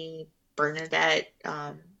me, Bernadette,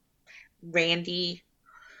 Randy,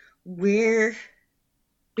 we're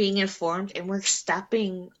being informed and we're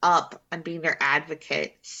stepping up and being their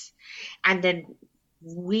advocates. And then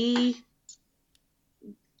we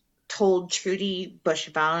told Trudy Bush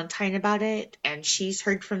Valentine about it, and she's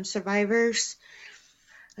heard from survivors.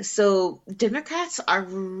 So Democrats are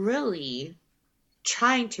really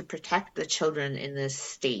trying to protect the children in this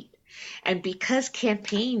state. And because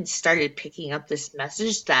campaigns started picking up this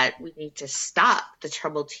message that we need to stop the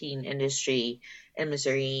troubled teen industry in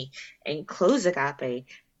Missouri and close Agape,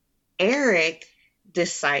 Eric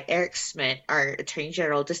Schmidt, our Attorney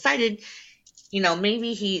General, decided,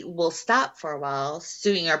 maybe he will stop for a while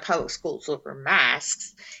suing our public schools over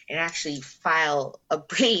masks and actually file a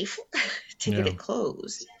brief to get it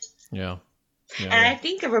closed. Yeah. And I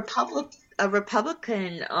think a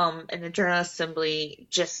Republican in the General Assembly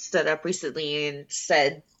just stood up recently and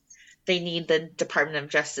said they need the Department of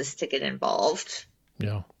Justice to get involved.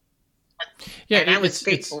 Yeah. Yeah, and I was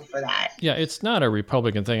grateful for that. Yeah, it's not a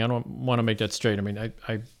Republican thing. I don't want to make that straight. I mean,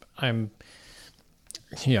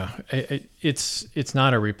 it's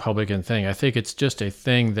not a Republican thing. I think it's just a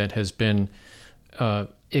thing that has been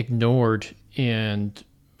ignored and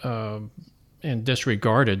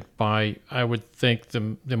disregarded by, I would think,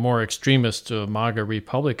 the more extremist MAGA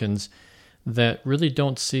Republicans that really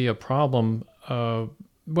don't see a problem.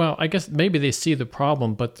 Well, I guess maybe they see the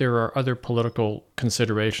problem, but there are other political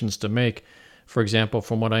considerations to make. For example,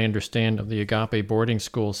 from what I understand of the Agape boarding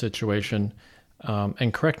school situation,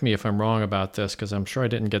 and correct me if I'm wrong about this, because I'm sure I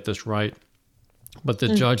didn't get this right, but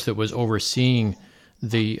the judge that was overseeing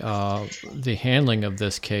the handling of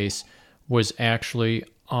this case was actually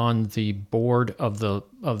on the board of the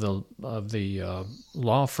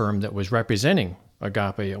law firm that was representing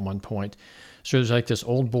Agape at one point. So there's like this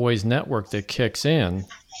old boys network that kicks in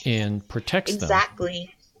and protects them.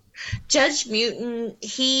 Exactly. Judge Mutin,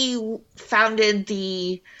 he founded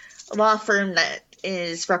the law firm that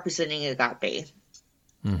is representing Agape.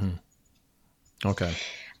 Mm-hmm. Okay.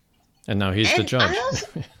 And now he's the judge.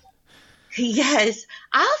 Yes.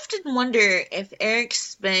 I often wonder if Eric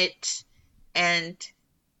Schmidt and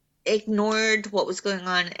ignored what was going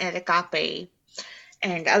on at Agape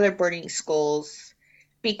and other boarding schools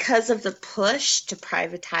because of the push to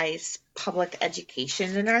privatize public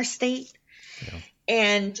education in our state. Yeah.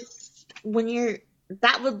 And when you're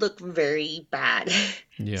that would look very bad.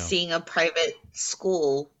 Yeah. Seeing a private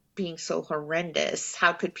school being so horrendous.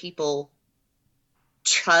 How could people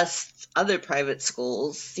trust other private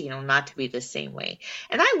schools, not to be the same way?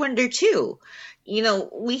 And I wonder too,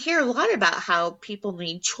 we hear a lot about how people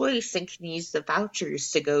need choice and can use the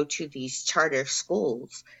vouchers to go to these charter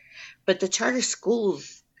schools. But the charter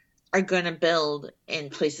schools are going to build in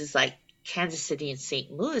places like Kansas City and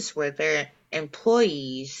St. Louis where their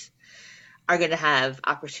employees are going to have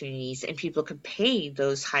opportunities and people can pay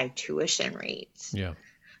those high tuition rates. Yeah.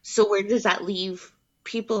 So where does that leave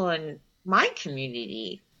people in my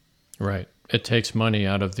community? Right. It takes money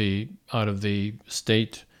out of the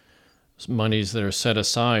state monies that are set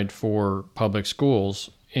aside for public schools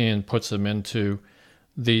and puts them into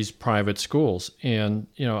these private schools. And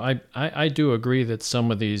I do agree that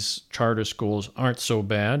some of these charter schools aren't so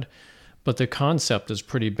bad, but the concept is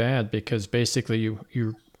pretty bad because basically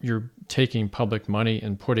you're taking public money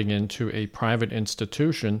and putting into a private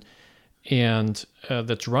institution, and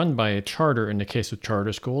that's run by a charter in the case of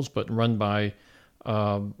charter schools, but run by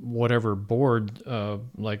whatever board,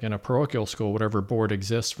 like in a parochial school, whatever board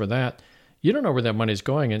exists for that. You don't know where that money's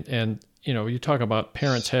going, and you talk about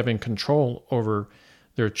parents having control over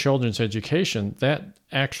their children's education. That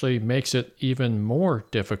actually makes it even more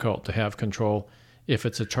difficult to have control if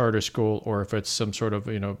it's a charter school or if it's some sort of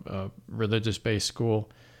religious-based school.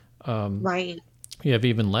 Right. You have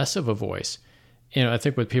even less of a voice. I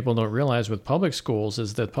think what people don't realize with public schools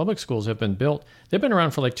is that public schools have been built, they've been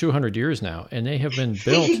around for like 200 years now, and they have been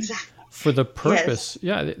built Exactly. for the purpose.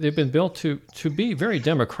 Yes. Yeah, they've been built to be very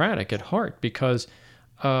democratic at heart because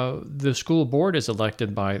the school board is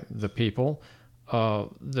elected by the people.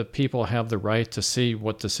 The people have the right to see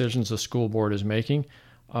what decisions the school board is making.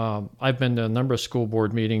 I've been to a number of school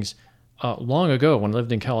board meetings long ago when I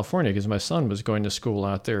lived in California because my son was going to school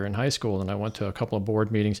out there in high school, and I went to a couple of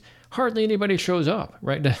board meetings. Hardly anybody shows up,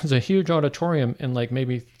 right? There's a huge auditorium and like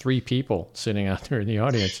maybe 3 people sitting out there in the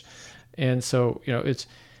audience. And so,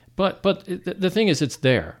 but the thing is, it's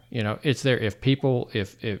there, it's there. If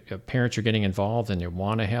parents are getting involved and they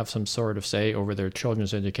want to have some sort of say over their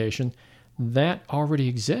children's education, that already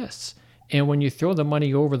exists. And when you throw the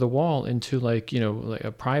money over the wall into like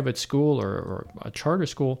a private school or a charter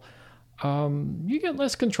school, you get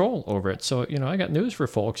less control over it. So, I got news for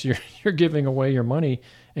folks. You're giving away your money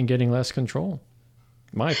and getting less control,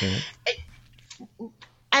 in my opinion.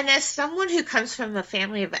 And as someone who comes from a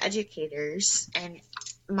family of educators, and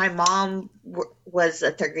my mom was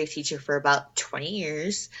a third grade teacher for about 20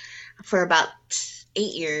 years, for about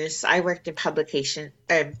 8 years, I worked in public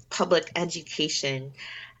education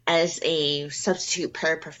as a substitute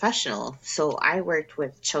paraprofessional. So I worked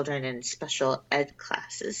with children in special ed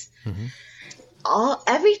classes. Mm-hmm.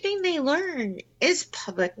 Everything they learn is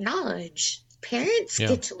public knowledge. Parents Yeah.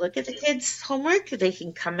 get to look at the kids' homework. They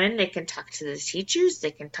can come in, they can talk to the teachers,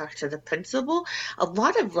 they can talk to the principal. A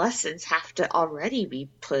lot of lessons have to already be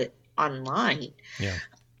put online. Yeah.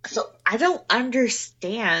 So I don't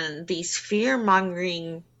understand these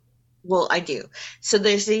fear-mongering. Well, I do. So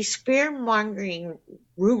there's these fear-mongering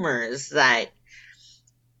rumors that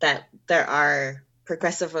there are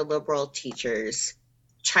progressive or liberal teachers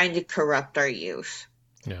trying to corrupt our youth.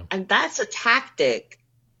 Yeah. And that's a tactic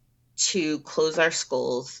to close our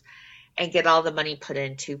schools and get all the money put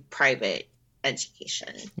into private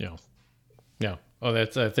education. Yeah. Yeah. Oh, I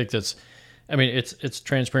think that's, I mean, it's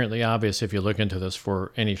transparently obvious if you look into this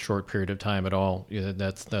for any short period of time at all.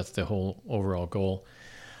 That's the whole overall goal.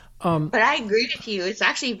 But I agree with you. It's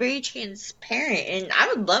actually very transparent, and I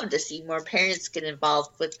would love to see more parents get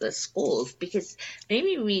involved with the schools, because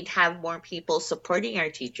maybe we'd have more people supporting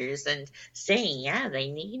our teachers and saying, yeah,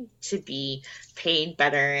 they need to be paid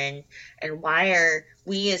better, and why are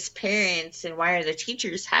we as parents and why are the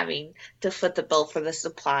teachers having to foot the bill for the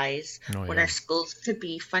supplies when Yeah. our schools could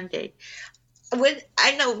be funded?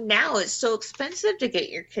 I know now it's so expensive to get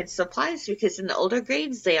your kids supplies, because in the older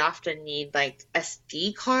grades they often need like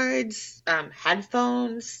SD cards,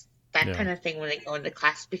 headphones, that Yeah. kind of thing when they go into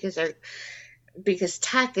class, because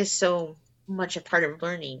tech is so much a part of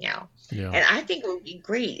learning now. Yeah. And I think what would be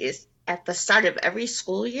great is at the start of every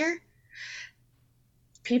school year,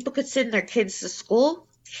 people could send their kids to school.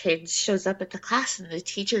 Kids shows up at the class and the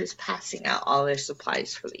teacher is passing out all their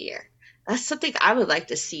supplies for the year. That's something I would like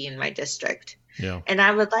to see in my district. Yeah. And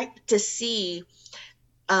I would like to see,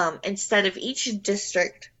 instead of each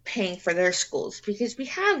district paying for their schools, because we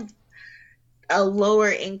have a lower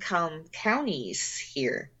income counties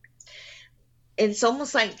here. It's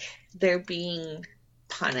almost like they're being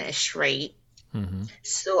punished, right? Mm-hmm.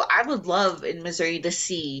 So I would love in Missouri to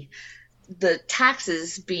see the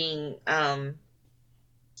taxes being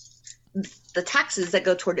the taxes that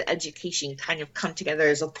go toward education kind of come together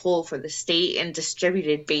as a pool for the state and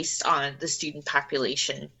distributed based on the student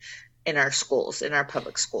population in our schools, in our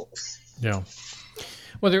public schools. Yeah.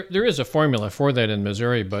 Well, there is a formula for that in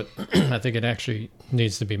Missouri, but I think it actually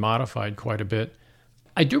needs to be modified quite a bit.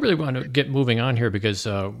 I do really want to get moving on here because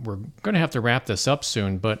we're going to have to wrap this up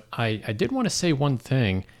soon, but I did want to say one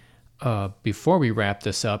thing before we wrap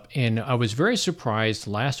this up. And I was very surprised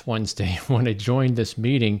last Wednesday when I joined this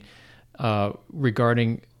meeting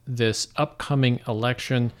regarding this upcoming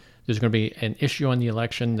election. There's going to be an issue on the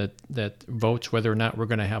election that votes whether or not we're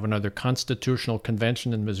going to have another constitutional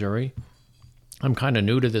convention in Missouri. I'm kind of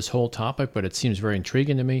new to this whole topic, but it seems very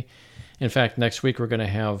intriguing to me. In fact, next week we're going to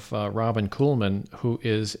have Robin Kuhlman, who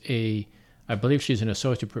is I believe she's an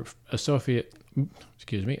associate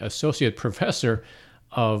professor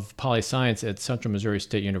of poli-science at Central Missouri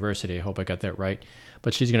State University. I hope I got that right.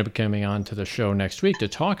 But she's going to be coming on to the show next week to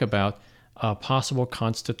talk about a possible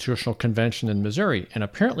constitutional convention in Missouri. And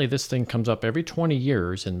apparently this thing comes up every 20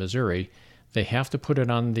 years in Missouri. They have to put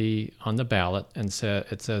it on the ballot, and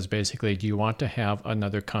it says basically, do you want to have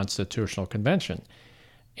another constitutional convention?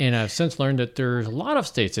 And I've since learned that there's a lot of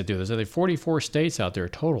states that do this. There's 44 states out there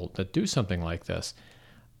total that do something like this.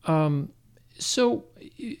 So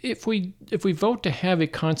if we vote to have a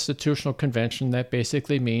constitutional convention, that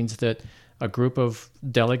basically means that a group of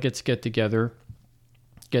delegates get together,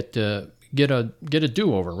 get a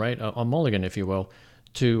do-over, right? A mulligan, if you will,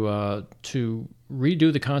 to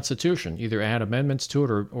redo the Constitution, either add amendments to it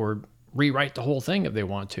or rewrite the whole thing if they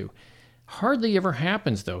want to. Hardly ever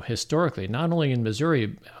happens, though, historically. Not only in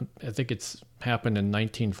Missouri, I think it's happened in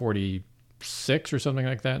 1946 or something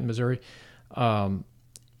like that in Missouri.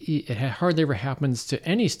 It hardly ever happens to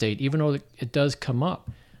any state, even though it does come up.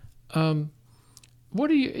 What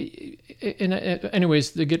do you?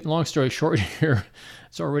 Anyways, to get long story short here,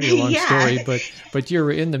 it's already a long story. But you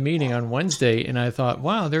were in the meeting on Wednesday, and I thought,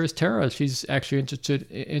 wow, there's Tara. She's actually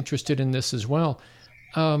interested in this as well.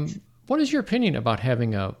 What is your opinion about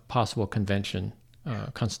having a possible convention,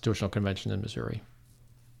 constitutional convention in Missouri?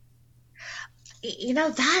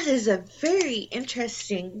 That is a very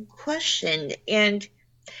interesting question, and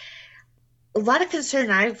a lot of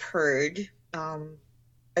concern I've heard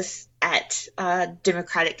at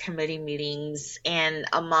Democratic committee meetings and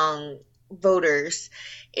among voters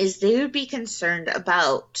is they would be concerned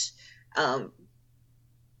about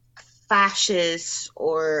fascists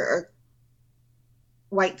or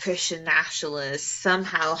white Christian nationalists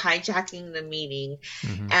somehow hijacking the meeting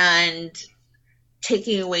and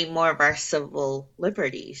taking away more of our civil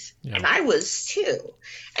liberties. Yeah. And I was too,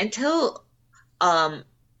 until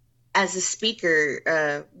as a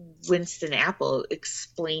speaker, Winston Apple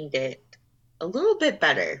explained it a little bit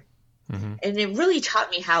better. And it really taught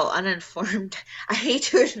me how uninformed, I hate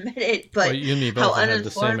to admit it, but you and me both had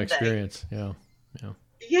the same experience.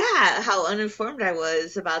 Yeah, how uninformed I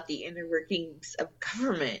was about the inner workings of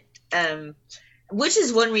government, which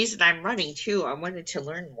is one reason I'm running too. I wanted to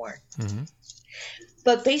learn more.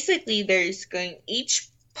 But basically, each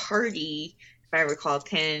party, if I recall,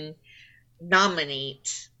 can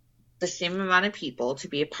nominate the same amount of people to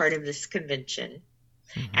be a part of this convention.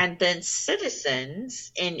 And then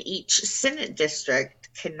citizens in each Senate district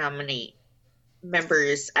can nominate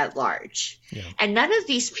members at large. And none of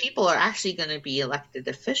these people are actually going to be elected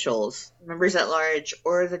officials, members at large,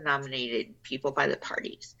 or the nominated people by the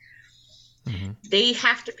parties. They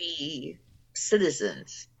have to be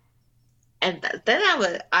citizens. And then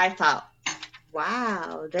I thought,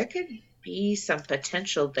 wow, there could be some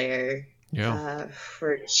potential there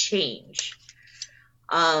for change.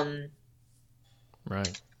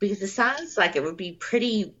 Right. Because it sounds like it would be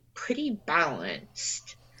pretty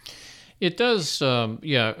balanced. It does,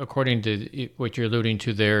 according to what you're alluding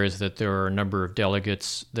to there is that there are a number of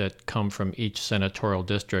delegates that come from each senatorial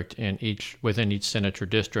district, and within each senator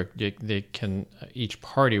district, each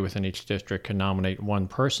party within each district can nominate one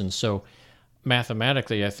person. So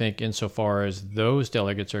mathematically, I think insofar as those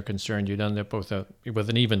delegates are concerned, you'd end up with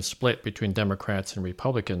an even split between Democrats and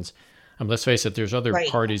Republicans. Let's face it, there's other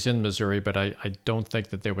parties in Missouri, but I don't think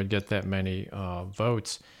that they would get that many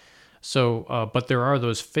votes. So, but there are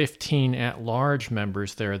those 15 at-large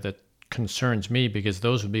members there that concerns me because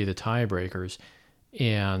those would be the tiebreakers,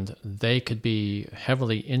 and they could be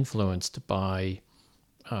heavily influenced by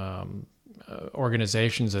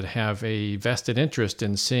organizations that have a vested interest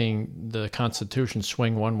in seeing the Constitution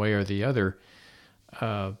swing one way or the other.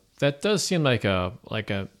 That does seem like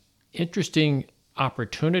a interesting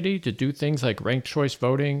opportunity to do things like ranked choice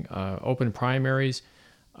voting, open primaries,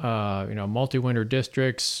 multi-winner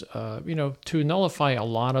districts, to nullify a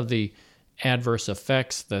lot of the adverse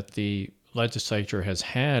effects that the legislature has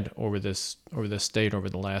had over this state over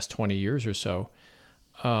the last 20 years or so,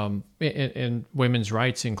 and women's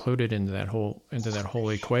rights included into that whole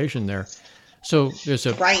equation there. So there's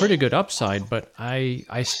a pretty good upside, but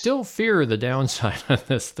I still fear the downside of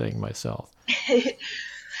this thing myself.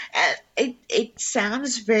 It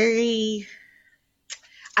sounds very.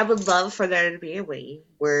 I would love for there to be a way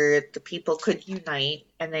where the people could unite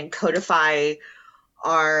and then codify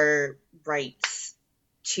our rights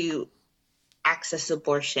to access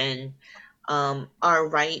abortion, our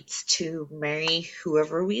rights to marry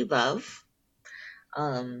whoever we love,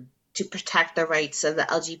 to protect the rights of the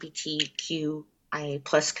LGBTQIA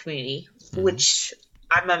plus community, which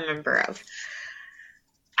I'm a member of.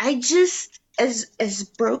 I just, as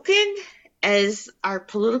broken as our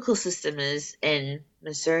political system is in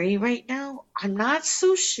Missouri right now, I'm not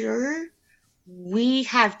so sure we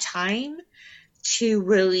have time to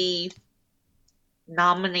really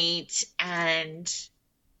nominate and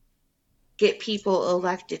get people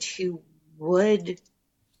elected who would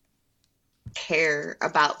care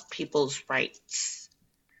about people's rights.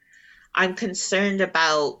 I'm concerned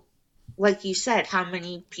about, like you said, how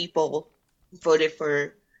many people voted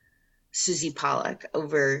for Susie Pollock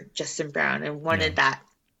over Justin Brown and wanted that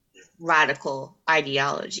radical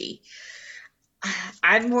ideology.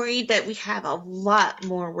 I'm worried that we have a lot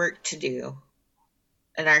more work to do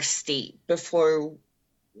in our state before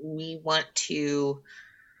we want to,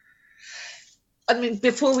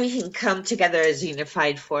 before we can come together as a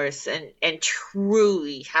unified force and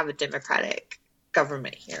truly have a democratic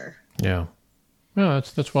government here. Yeah. No,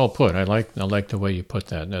 that's well put. I like the way you put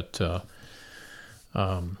that. That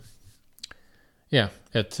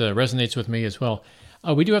it resonates with me as well.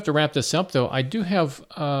 We do have to wrap this up, though. I do have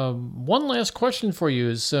one last question for you.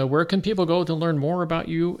 Is where can people go to learn more about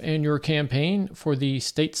you and your campaign for the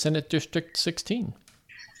State Senate District 16?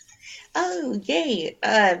 Oh, yay.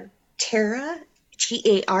 Tara,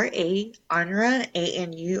 T-A-R-A, Anura,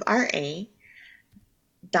 A-N-U-R-A,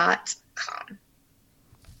 .com.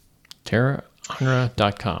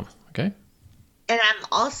 TaraAnura.com, okay? And I'm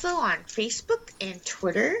also on Facebook and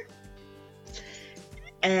Twitter.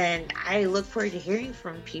 And I look forward to hearing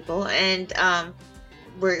from people. And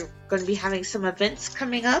we're going to be having some events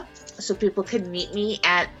coming up, so people can meet me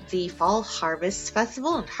at the Fall Harvest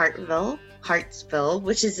Festival in Hartsville,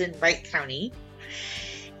 which is in Wright County.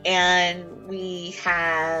 And we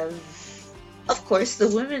have, of course, the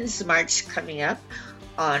Women's March coming up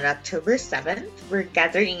on October 7th. We're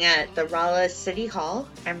gathering at the Rolla City Hall,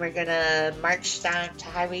 and we're going to march down to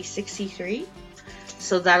Highway 63.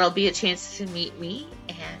 So that'll be a chance to meet me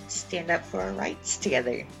and stand up for our rights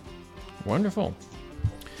together. Wonderful.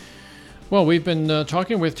 Well, we've been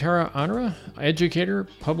talking with Tara Anura, educator,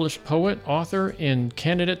 published poet, author, and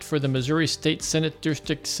candidate for the Missouri State Senate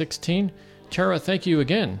District 16. Tara, thank you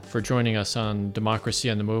again for joining us on Democracy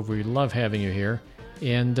on the Move. We love having you here.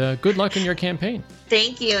 And good luck in your campaign.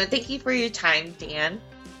 Thank you. And thank you for your time, Dan.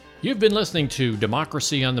 You've been listening to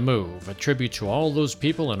Democracy on the Move, a tribute to all those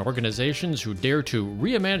people and organizations who dare to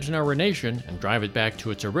reimagine our nation and drive it back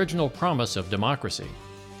to its original promise of democracy.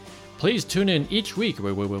 Please tune in each week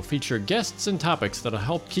where we will feature guests and topics that'll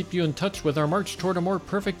help keep you in touch with our march toward a more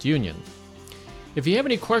perfect union. If you have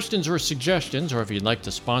any questions or suggestions, or if you'd like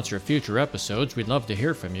to sponsor future episodes, we'd love to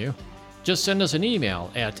hear from you. Just send us an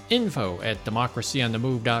email at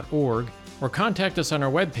info@democracyonthemove.org or contact us on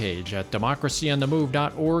our webpage at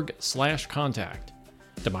democracyonthemove.org/contact.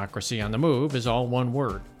 Democracy on the Move is all one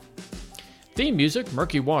word. Theme music,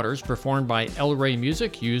 Murky Waters, performed by El Rey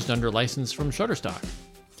Music, used under license from Shutterstock.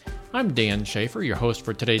 I'm Dan Schaefer, your host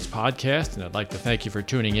for today's podcast, and I'd like to thank you for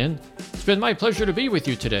tuning in. It's been my pleasure to be with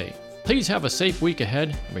you today. Please have a safe week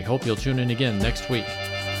ahead, and we hope you'll tune in again next week.